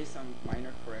 also I made some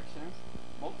minor corrections.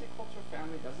 Multicultural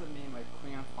family doesn't mean like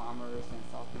Korean farmers and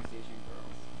Southeast Asian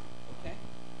girls. Okay?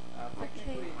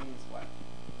 Technically it means what?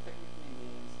 Technically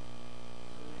means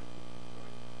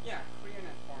Korean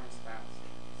and foreign spouse.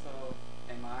 So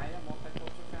am I a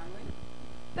multicultural family?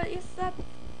 But you said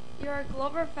you're a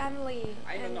global family.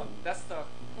 I don't know. That's the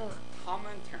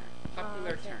common term,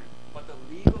 popular okay. term. But the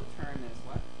legal term is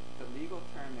what? The legal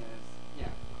term is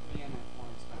Korean and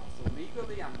foreign spouse. So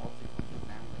legally I'm multicultural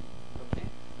family. Okay?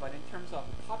 But in terms of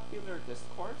popular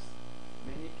discourse,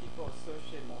 many people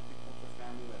associate multicultural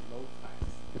family with low class.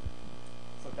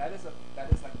 So that is like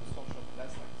the social,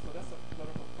 that's a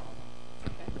political problem.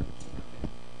 Okay? Okay.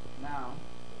 Now,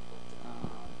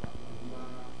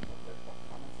 what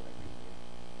comments did I give you?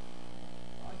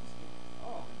 I just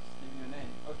give you a name.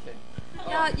 Okay.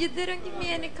 Yeah, you didn't give me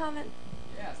any comment.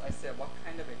 Yes, I said what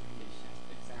kind of education?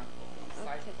 Example,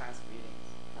 side class readings.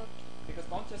 Okay. Because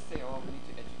don't just say, we need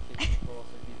to educate people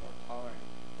so be more tolerant.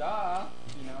 Duh!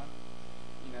 You know,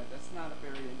 that's not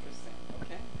very interesting.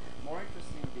 Okay? More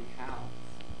interesting would be how.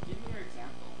 Give me your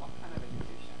example. What kind of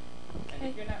education? And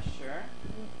if you're not sure,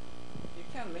 you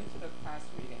can link to the class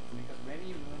readings because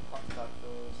Rennie Moon talks about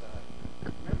those.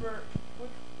 Remember,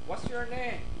 what's your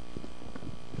name?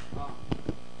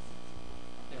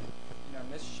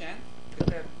 Miss Shen.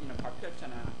 그때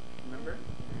발표했잖아. Remember?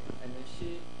 And then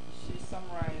she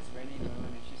summarized Rennie Moon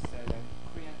and she said that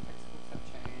Korean textbooks have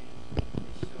changed.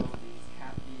 They show these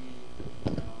happy,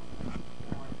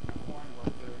 foreign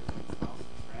workers and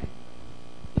spouses, right?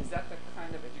 Is that the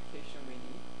kind of education we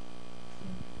need?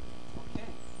 Okay.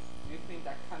 Do you think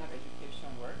that kind of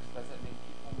education works? Does it make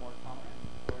people more tolerant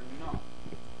or no?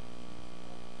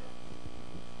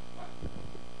 What?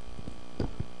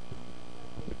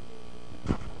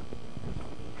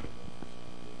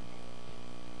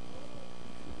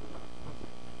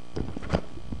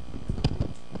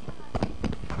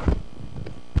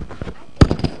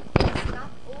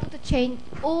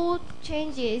 All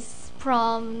changes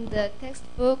from the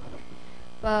textbook,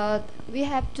 but we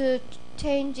have to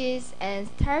changes and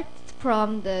start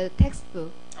from the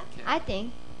textbook. Okay. I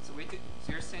think So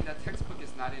you're saying that textbook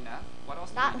is not enough? What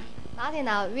else do not we need? not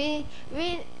enough.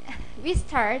 We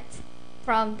start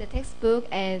from the textbook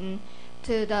and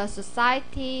to the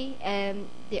society and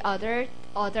the other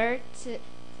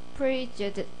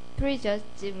prejudgment.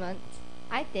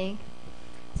 I think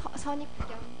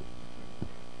선입견.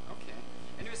 Okay.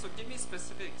 Anyway, so give me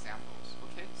specific examples.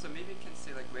 Okay. So maybe you can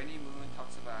say like Rennie Moon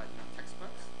talks about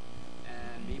textbooks,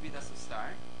 and maybe that's a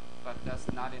start, but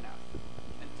that's not enough.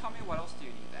 And tell me what else do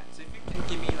you need then. So if you can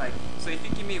give me if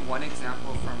you give me one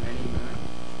example from any moon,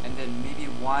 and then maybe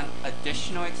one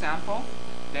additional example,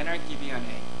 then I'll give you an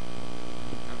A.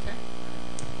 Okay?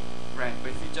 Right,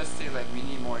 but if you just say like we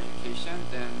need more education,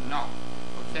 then no.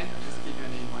 Okay? I'll just give you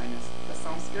an A minus. That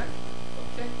sounds good?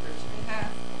 Okay, what should we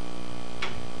have?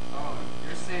 Oh,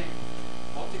 you're saying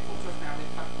multicultural family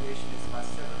population is about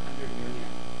 700 million.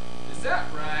 Is that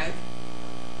right?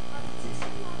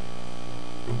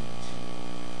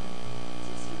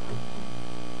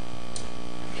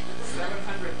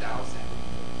 700,000.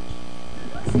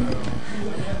 So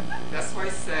that's why I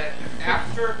said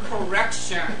after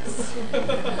corrections.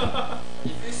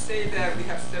 If you say that we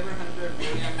have 700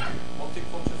 million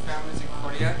multicultural families in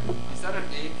Korea, is that an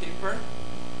A paper?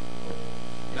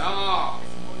 No.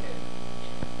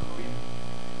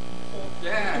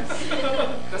 Yes.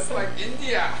 That's like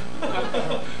India.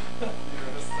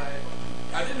 That's like,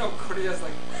 I didn't know Korea is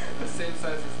like the same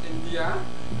size as India.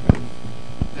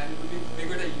 Then it would be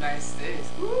bigger than the United States.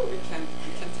 Woo, we can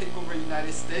take over the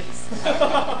United States.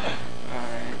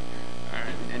 Alright.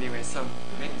 Anyway, so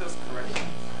make those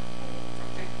corrections.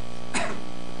 Okay.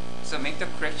 So make the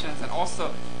corrections, and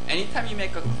also anytime you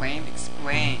make a claim,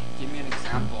 explain. Give me an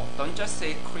example. Don't just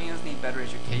say Koreans need better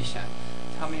education.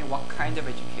 Tell me what kind of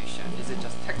education. Is it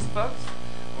just textbooks,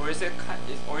 or is it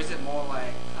more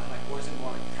like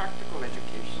practical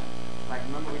education? Like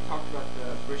remember we talked about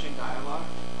the bridging dialogue,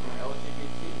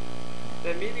 LGBT.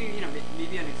 Then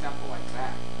maybe an example like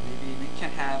that. Maybe we can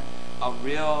have a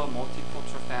real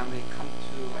multicultural family come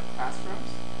to like classrooms,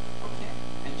 okay,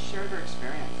 and share their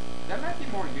experience. That might be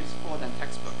more useful than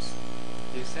textbooks.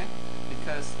 Do you see?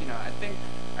 Because I think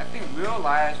real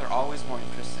lives are always more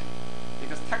interesting.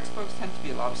 Because textbooks tend to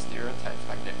be a lot of stereotypes,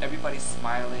 like everybody's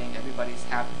smiling, everybody's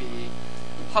happy.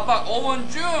 How about Oh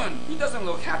Won-jun? He doesn't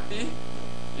look happy.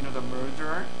 The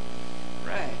murderer,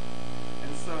 right?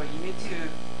 And so you need to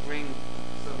bring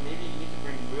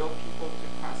real people to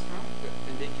classroom,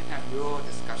 and they can have real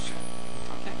discussion.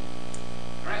 Okay?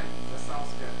 All right, that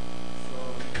sounds good. So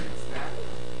what's that?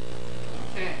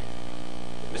 Okay,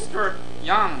 Mr.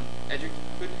 Yang,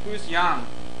 who's Yang?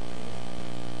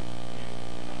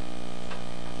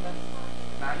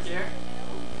 Not here?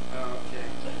 Oh, okay.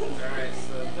 All right,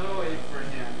 so no A for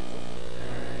him.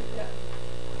 All right.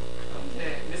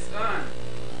 Okay, Miss Un,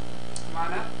 come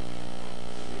on up.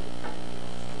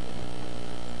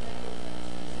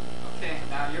 Okay,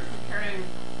 now you're comparing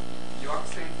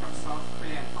Yuaksein from South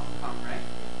Korea and Hong Kong, right?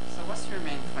 So what's your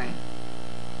main claim?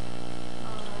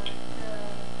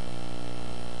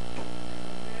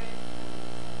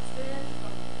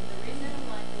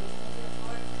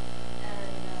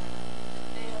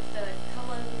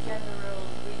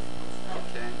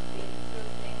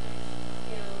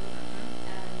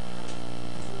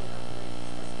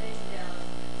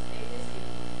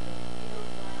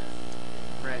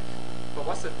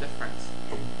 What's the difference?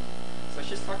 So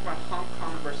she's talking about Hong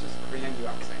Kong versus Korean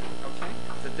Yuaksein. Okay?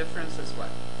 The difference is what?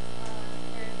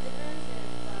 The difference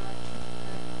is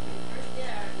university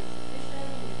are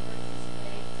institution,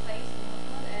 university place in Hong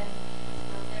Kong, and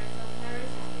there are some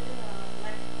parents who still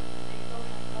they don't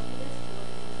have confidence to go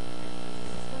to the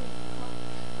system in Hong Kong.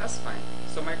 That's fine.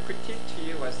 So my critique to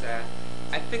you was that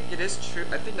I think it is true.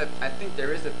 I think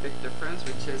there is a big difference,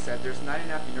 which is that there's not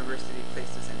enough university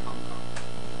places in Hong Kong.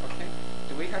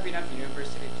 Do we have enough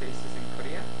university places in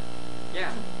Korea?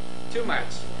 Yeah, too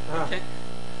much. Okay.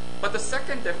 But the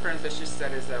second difference that she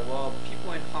said is that, well,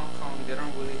 people in Hong Kong, they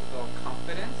don't really feel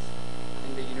confidence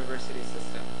in the university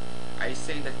system. Are you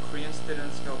saying that Korean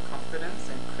students feel confidence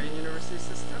in Korean university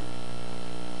system?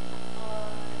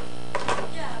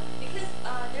 Yeah, because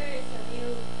there is a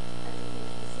new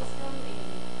education system in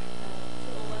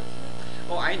 2012.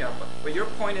 Oh, I know, but your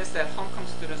point is that Hong Kong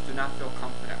students do not feel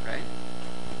confident, right?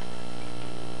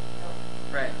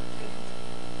 Right.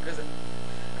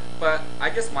 But I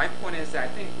guess my point is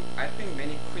that I think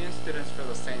many Korean students feel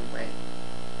the same way.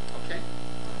 Okay.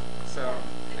 So.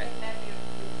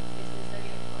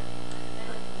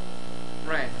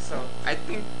 Right. So I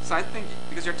think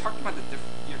because you're talking about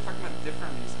different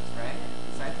reasons, right?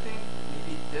 So I think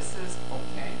maybe this is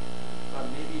okay, but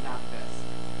maybe not this.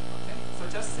 Okay. So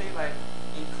just say like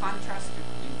in contrast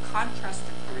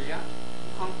to Korea,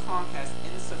 Hong Kong has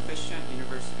insufficient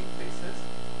university places,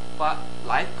 but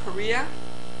like Korea,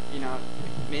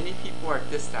 many people are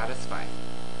dissatisfied.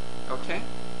 Okay,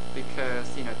 because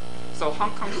so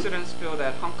Hong Kong students feel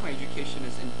that Hong Kong education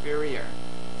is inferior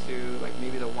to like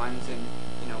maybe the ones in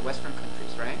Western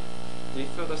countries, right? Do you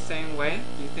feel the same way?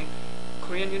 Do you think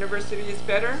Korean university is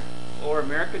better or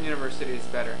American university is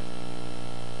better?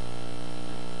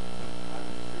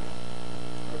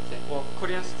 Okay, well,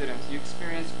 Korean students, you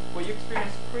experience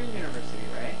Korean university,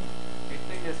 right? Do you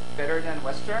think it's better than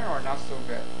Western or not so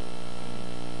good?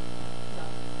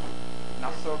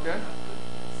 Not so good?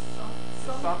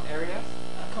 Some areas?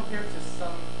 Compared to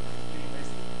some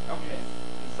universities. Okay.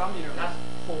 Some universities.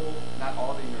 Not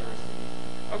all the universities.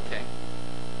 Okay.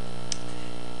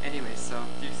 Anyway, so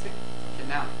do you see? Okay,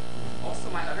 now,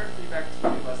 also my other feedback to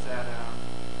you was that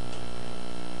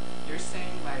you're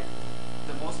saying like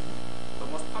the most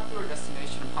popular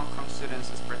destination of Hong Kong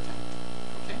students is Britain.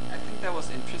 Okay, I think that was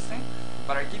interesting,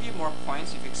 but I'll give you more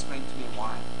points if you explain to me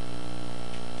why.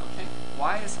 Okay,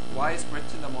 why is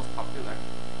Britain the most popular?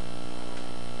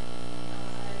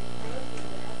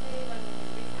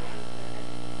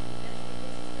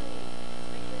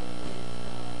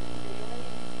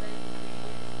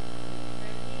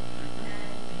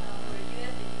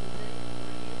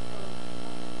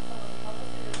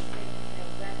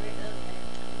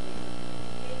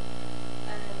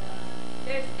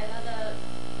 There's another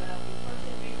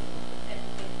important reason, and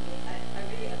I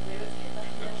really agree with it.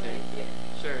 Okay.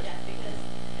 Sure. Yeah, because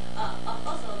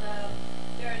also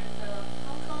there's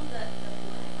Hong Kong, the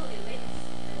political elites,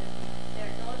 their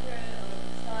daughter or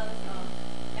sons,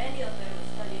 any of them are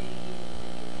studying in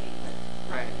the UK, but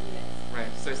not Right. in the US.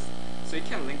 Right. So you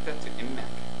can link that to IMMEC.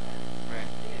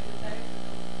 Right.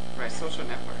 Right. Social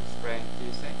networks. Right. Do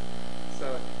you say?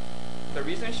 So the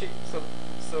reason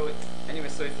so anyway,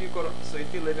 so if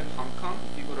you live in Hong Kong,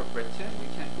 if you go to Britain, we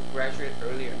can graduate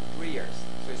earlier in 3 years.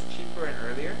 So it's cheaper and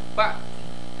earlier. But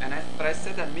I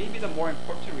said that maybe the more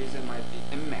important reason might be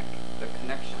IMMEC, the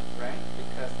connection, right?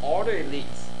 Because all the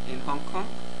elites in Hong Kong,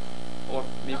 or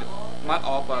maybe not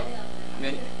all, but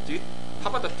many. How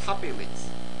about the top elites?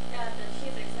 Yeah, the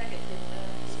chief executive,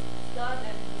 son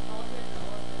and daughters are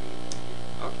all studying.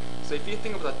 Okay. So if you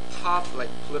think of the top like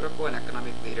political and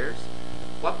economic leaders,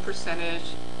 what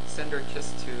percentage send their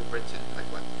kids to Britain? Like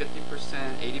what,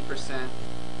 50%, 80%?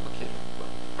 Okay,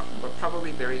 but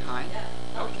probably very high.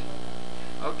 Yeah. Okay.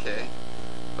 Okay.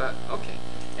 But okay.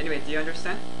 Anyway, do you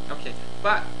understand? Okay.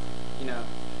 But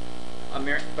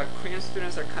but Korean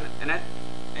students are kind of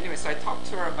anyway. So I talked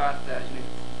to her about that. You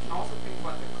can also think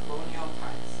about the colonial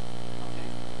times. Okay.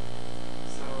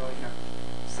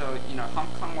 So Hong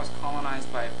Kong was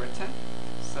colonized by Britain.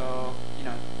 So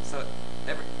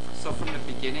so from the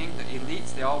beginning, the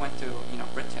elites, they all went to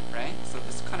Britain, right? So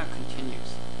this kind of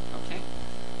continues, okay?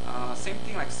 Same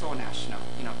thing like Seoul National.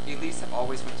 Elites have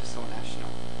always went to Seoul National,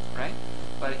 right?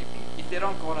 But if they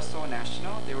don't go to Seoul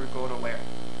National, they would go to where?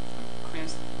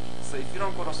 Koreans. So if you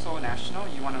don't go to Seoul National,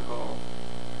 you want to go.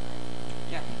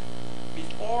 Yeah.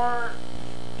 Before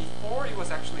it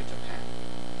was actually Japan.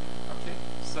 Okay.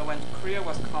 So when Korea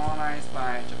was colonized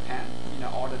by Japan,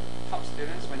 all the top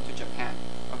students went to Japan.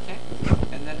 Okay,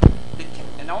 and then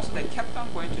they kept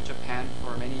on going to Japan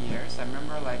for many years. I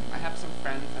remember I have some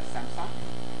friends at Samsung,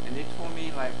 and they told me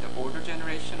the older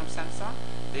generation of Samsung,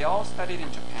 they all studied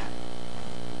in Japan.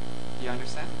 Do you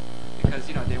understand? Because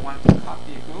they wanted to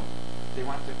copy who? They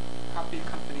wanted to copy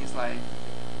companies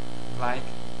like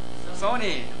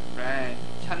Sony, right?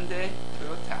 Hyundai,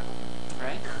 Toyota,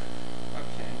 right?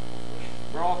 Okay,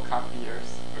 we're all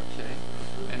copiers. Okay,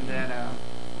 and then.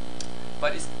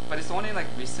 But it's only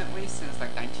recently, since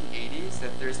 1980s,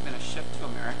 that there's been a shift to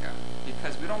America,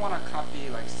 because we don't want to copy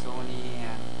Sony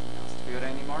and Toyota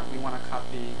anymore. We want to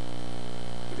copy.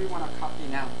 Who do we want to copy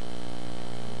now?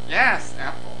 Yes,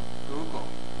 Apple, Google.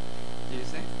 Do you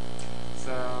see?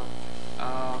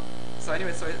 So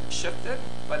anyway, so it shifted,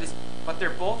 but they're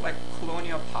both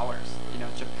colonial powers.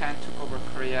 Japan took over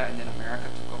Korea, and then America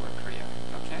took over Korea.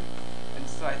 Okay, and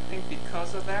so I think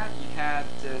because of that, you had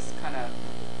this kind of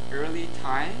early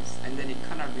times, and then it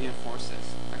kind of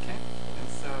reinforces, okay? And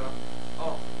so,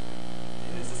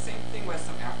 and it's the same thing with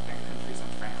some African countries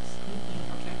and France,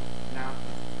 okay? Now,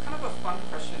 kind of a fun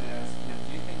question is,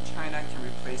 do you think China can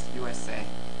replace USA?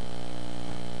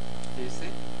 Do you see?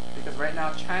 Because right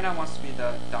now, China wants to be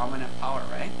the dominant power,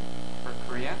 right? For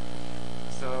Korea.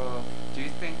 So, do you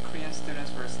think Korean students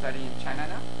will study in China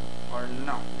now, or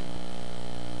no?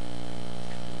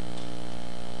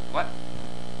 What?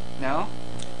 No?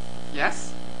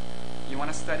 Yes? You want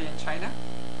to study in China?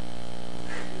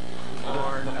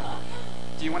 Or no?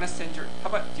 Do you want to send do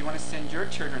you want to send your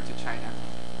children to China?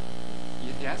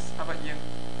 Yes? How about you?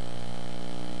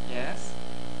 Yes?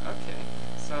 Okay.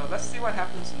 So let's see what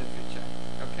happens in the future.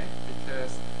 Okay?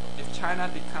 Because if China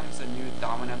becomes a new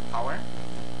dominant power,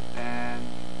 then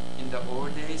in the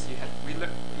old days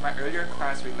in my earlier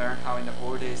class we learned how in the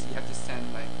old days you have to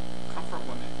send comfort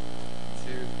women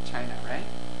to China, right?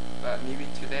 But maybe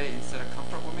today, instead of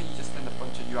comfort women, you just send a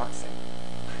bunch of yuakseng.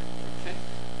 Okay?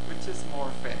 which is more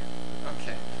fair.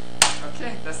 Okay.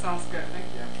 Okay, that sounds good. Thank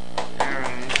you. All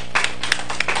right.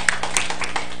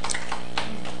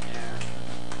 Yeah.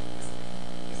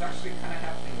 It's actually kind of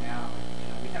happening now.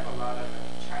 You know, we have a lot of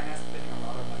China spending a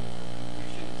lot of money for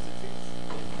Confucian institutes.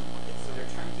 So they're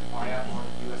trying to buy out more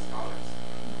U.S. scholars.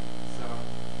 So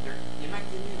they might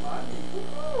give me money.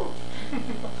 Woohoo!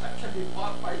 I can be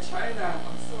bought by China.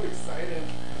 I'm so excited.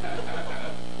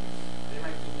 They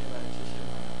might give me like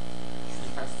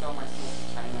if I sell my soul to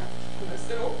China. I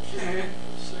said, okay,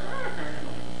 sure.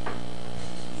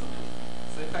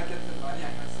 So if I get the money,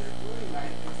 I can say really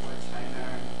nice things like China.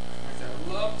 I say, I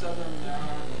love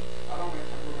jjajangmyeon. I don't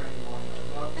make hamburger anymore.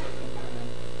 I love jjajangmyeon.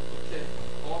 Okay,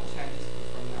 all Chinese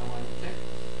food from now on, okay?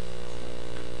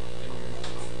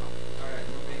 Alright,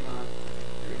 moving on.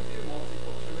 Do we do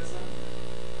multiculturalism?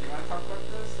 Do you want to talk about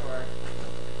this or?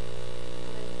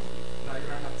 No, you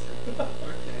don't have to.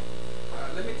 Okay.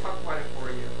 Let me talk about it for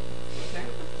you. Okay?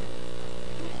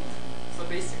 So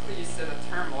basically you said the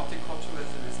term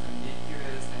multiculturalism is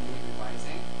ambiguous and need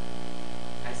revising.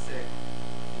 I said,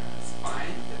 it's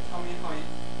fine. Then tell me how you,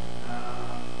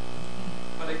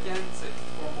 but again,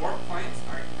 for more points,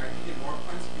 I can get more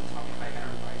points if you tell me how you're going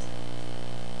to revise it.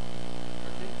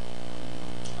 Okay?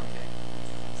 Okay.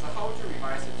 So how would you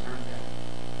revise the term then?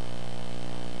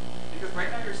 Because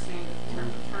right now you're seeing the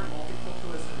term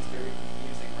multiculturalism is very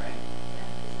confusing, right?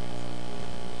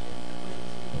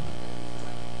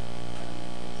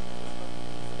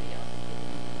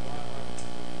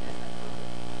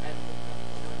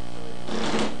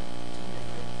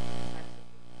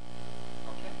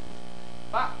 Okay.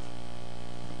 But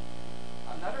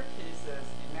another case is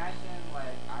imagine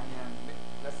like I am,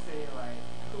 let's say like,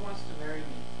 who wants to marry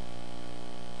me?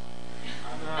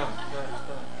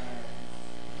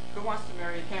 Who wants to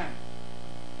marry him?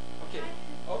 Okay.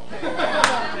 Okay.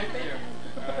 Thank you.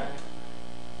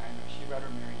 I know she'd rather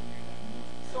marry you than me.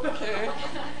 It's okay.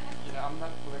 You know, I'm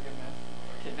not polygamous.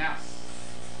 Okay, now.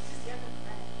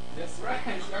 That's right.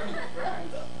 Young friend.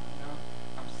 You know,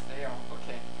 I'm stale.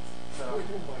 Okay. So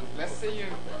let's say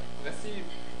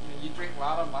you drink a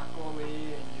lot of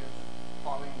makgeolli and you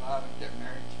fall in love and get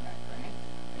married tonight, right?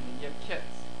 And then you have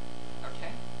kids.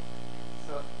 Okay.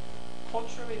 So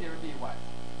culturally there would be what?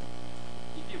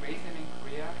 If you raise them in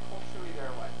Korea, culturally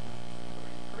they're what?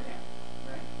 Korean,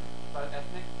 right? But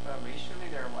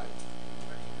racially they're what?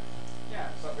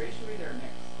 Yeah, but racially they're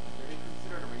mixed. They're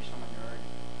considered a racial minority.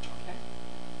 Okay?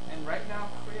 And right now,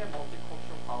 Korean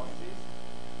multicultural policies,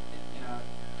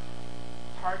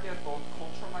 target both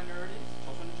cultural minorities,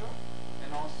 조선족,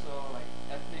 and also like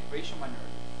ethnic racial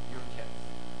minorities, your kids.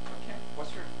 Okay?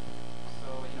 What's your?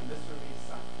 So this would be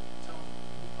son.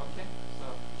 Okay?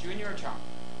 So junior John.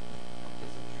 Okay,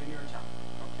 so junior John.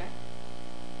 Okay?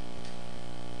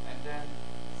 And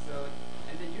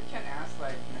then you can ask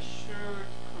like, should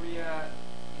Korea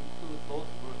include both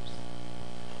groups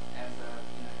as a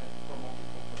for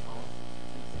multicultural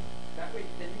policy? That way,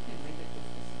 then you can link it to a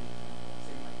specific example.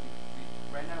 Saying like,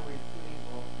 right now we're including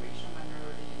both racial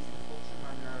minorities and cultural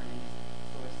minorities,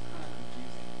 so it's kind of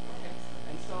confusing. Okay,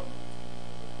 and so.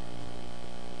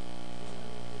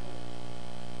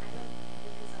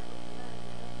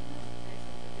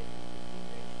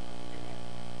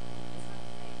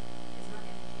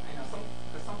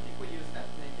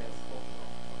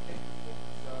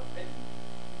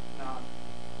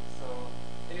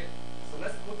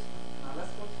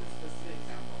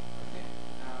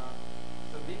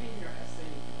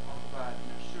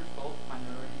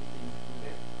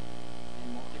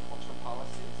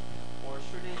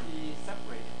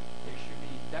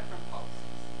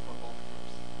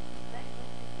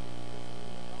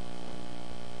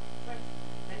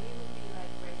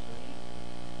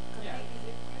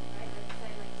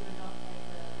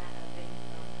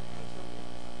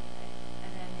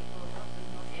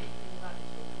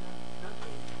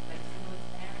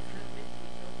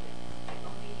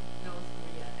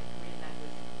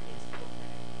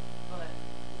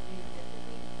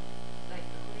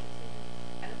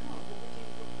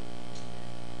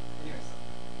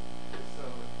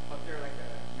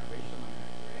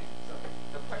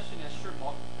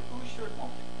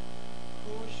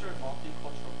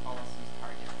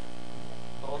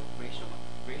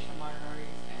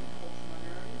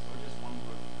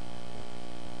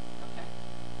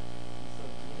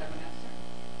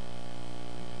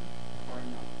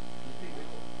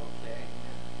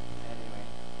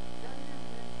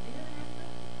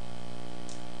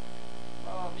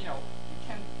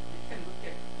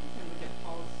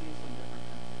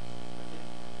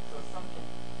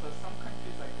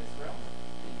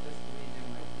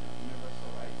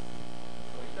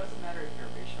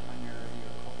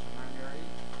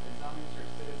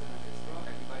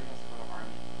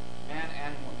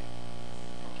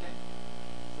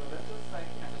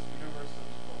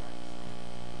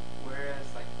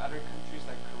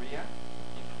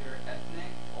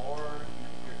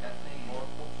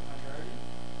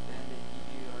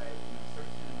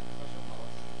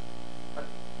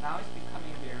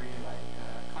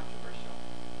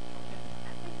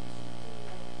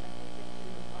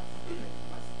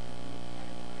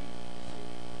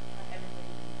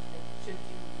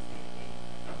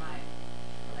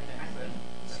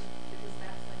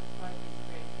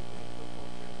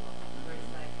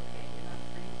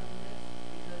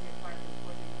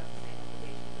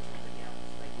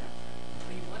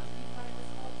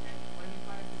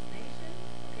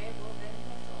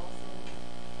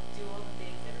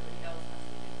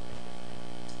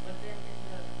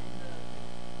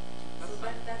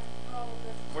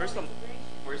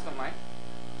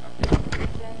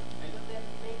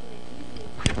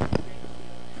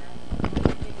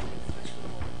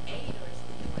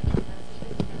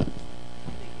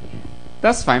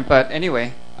 That's fine, but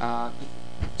anyway, to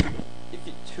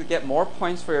get more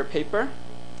points for your paper,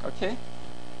 okay?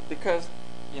 Because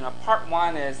part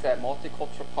 1 is that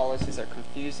multicultural policies are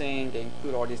confusing. They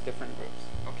include all these different groups.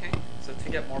 Okay, so to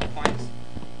get more points,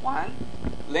 1,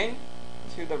 link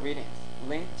to the readings,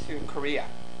 link to Korea.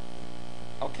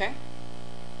 Okay,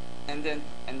 and then,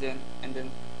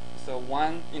 so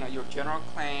 1, your general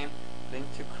claim, link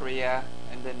to Korea,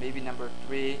 and then maybe number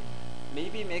 3,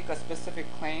 maybe make a specific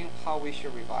claim how we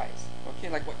should revise. Okay,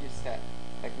 like what you said.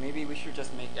 Like maybe we should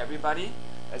just make everybody,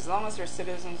 as long as they're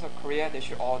citizens of Korea, they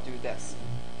should all do this.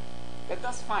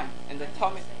 That's fine. And then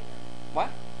tell me, what?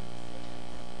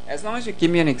 As long as you give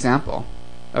me an example.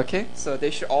 Okay, so they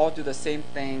should all do the same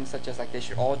thing, such as like they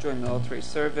should all join military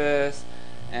service,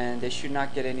 and they should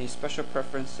not get any special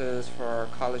preferences for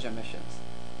college admissions.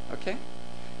 Okay,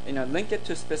 link it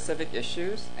to specific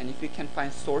issues, and if you can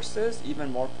find sources,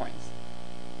 even more points.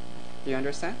 Do you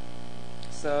understand?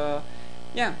 So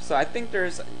yeah, so I think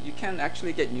you can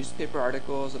actually get newspaper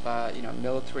articles about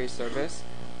military service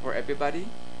for everybody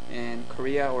in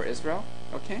Korea or Israel.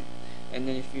 Okay, and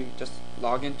then if you just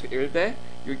log into Irbe,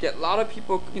 you get a lot of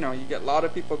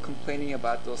people complaining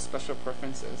about those special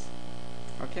preferences.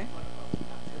 Okay,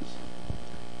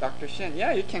 Dr. Shin,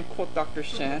 yeah, you can quote Dr.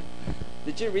 Shin.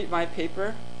 Did you read my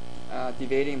paper,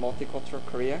 Debating Multicultural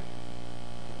Korea?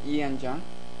 Yi and Jung.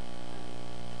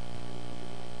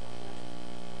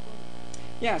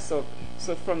 Yeah, so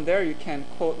from there you can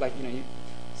quote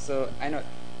so I know,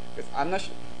 because I'm not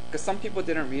sure, because some people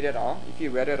didn't read it all. If you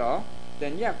read it all,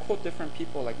 then yeah, quote different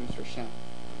people like Mr. Shin.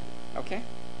 Okay,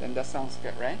 then that sounds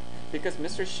good, right? Because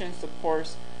Mr. Shin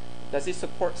does he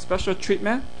support special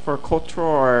treatment for cultural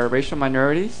or racial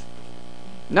minorities?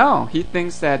 No, he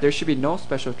thinks that there should be no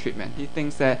special treatment. He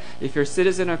thinks that if you're a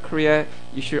citizen of Korea,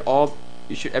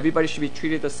 everybody should be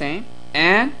treated the same.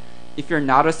 And if you're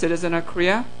not a citizen of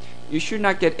Korea, you should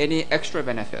not get any extra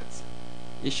benefits.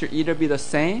 You should either be the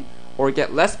same or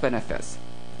get less benefits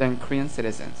than Korean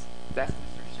citizens. That's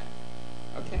Mr. Shin.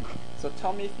 Okay? So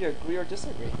tell me if you agree or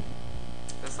disagree.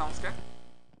 That sounds good?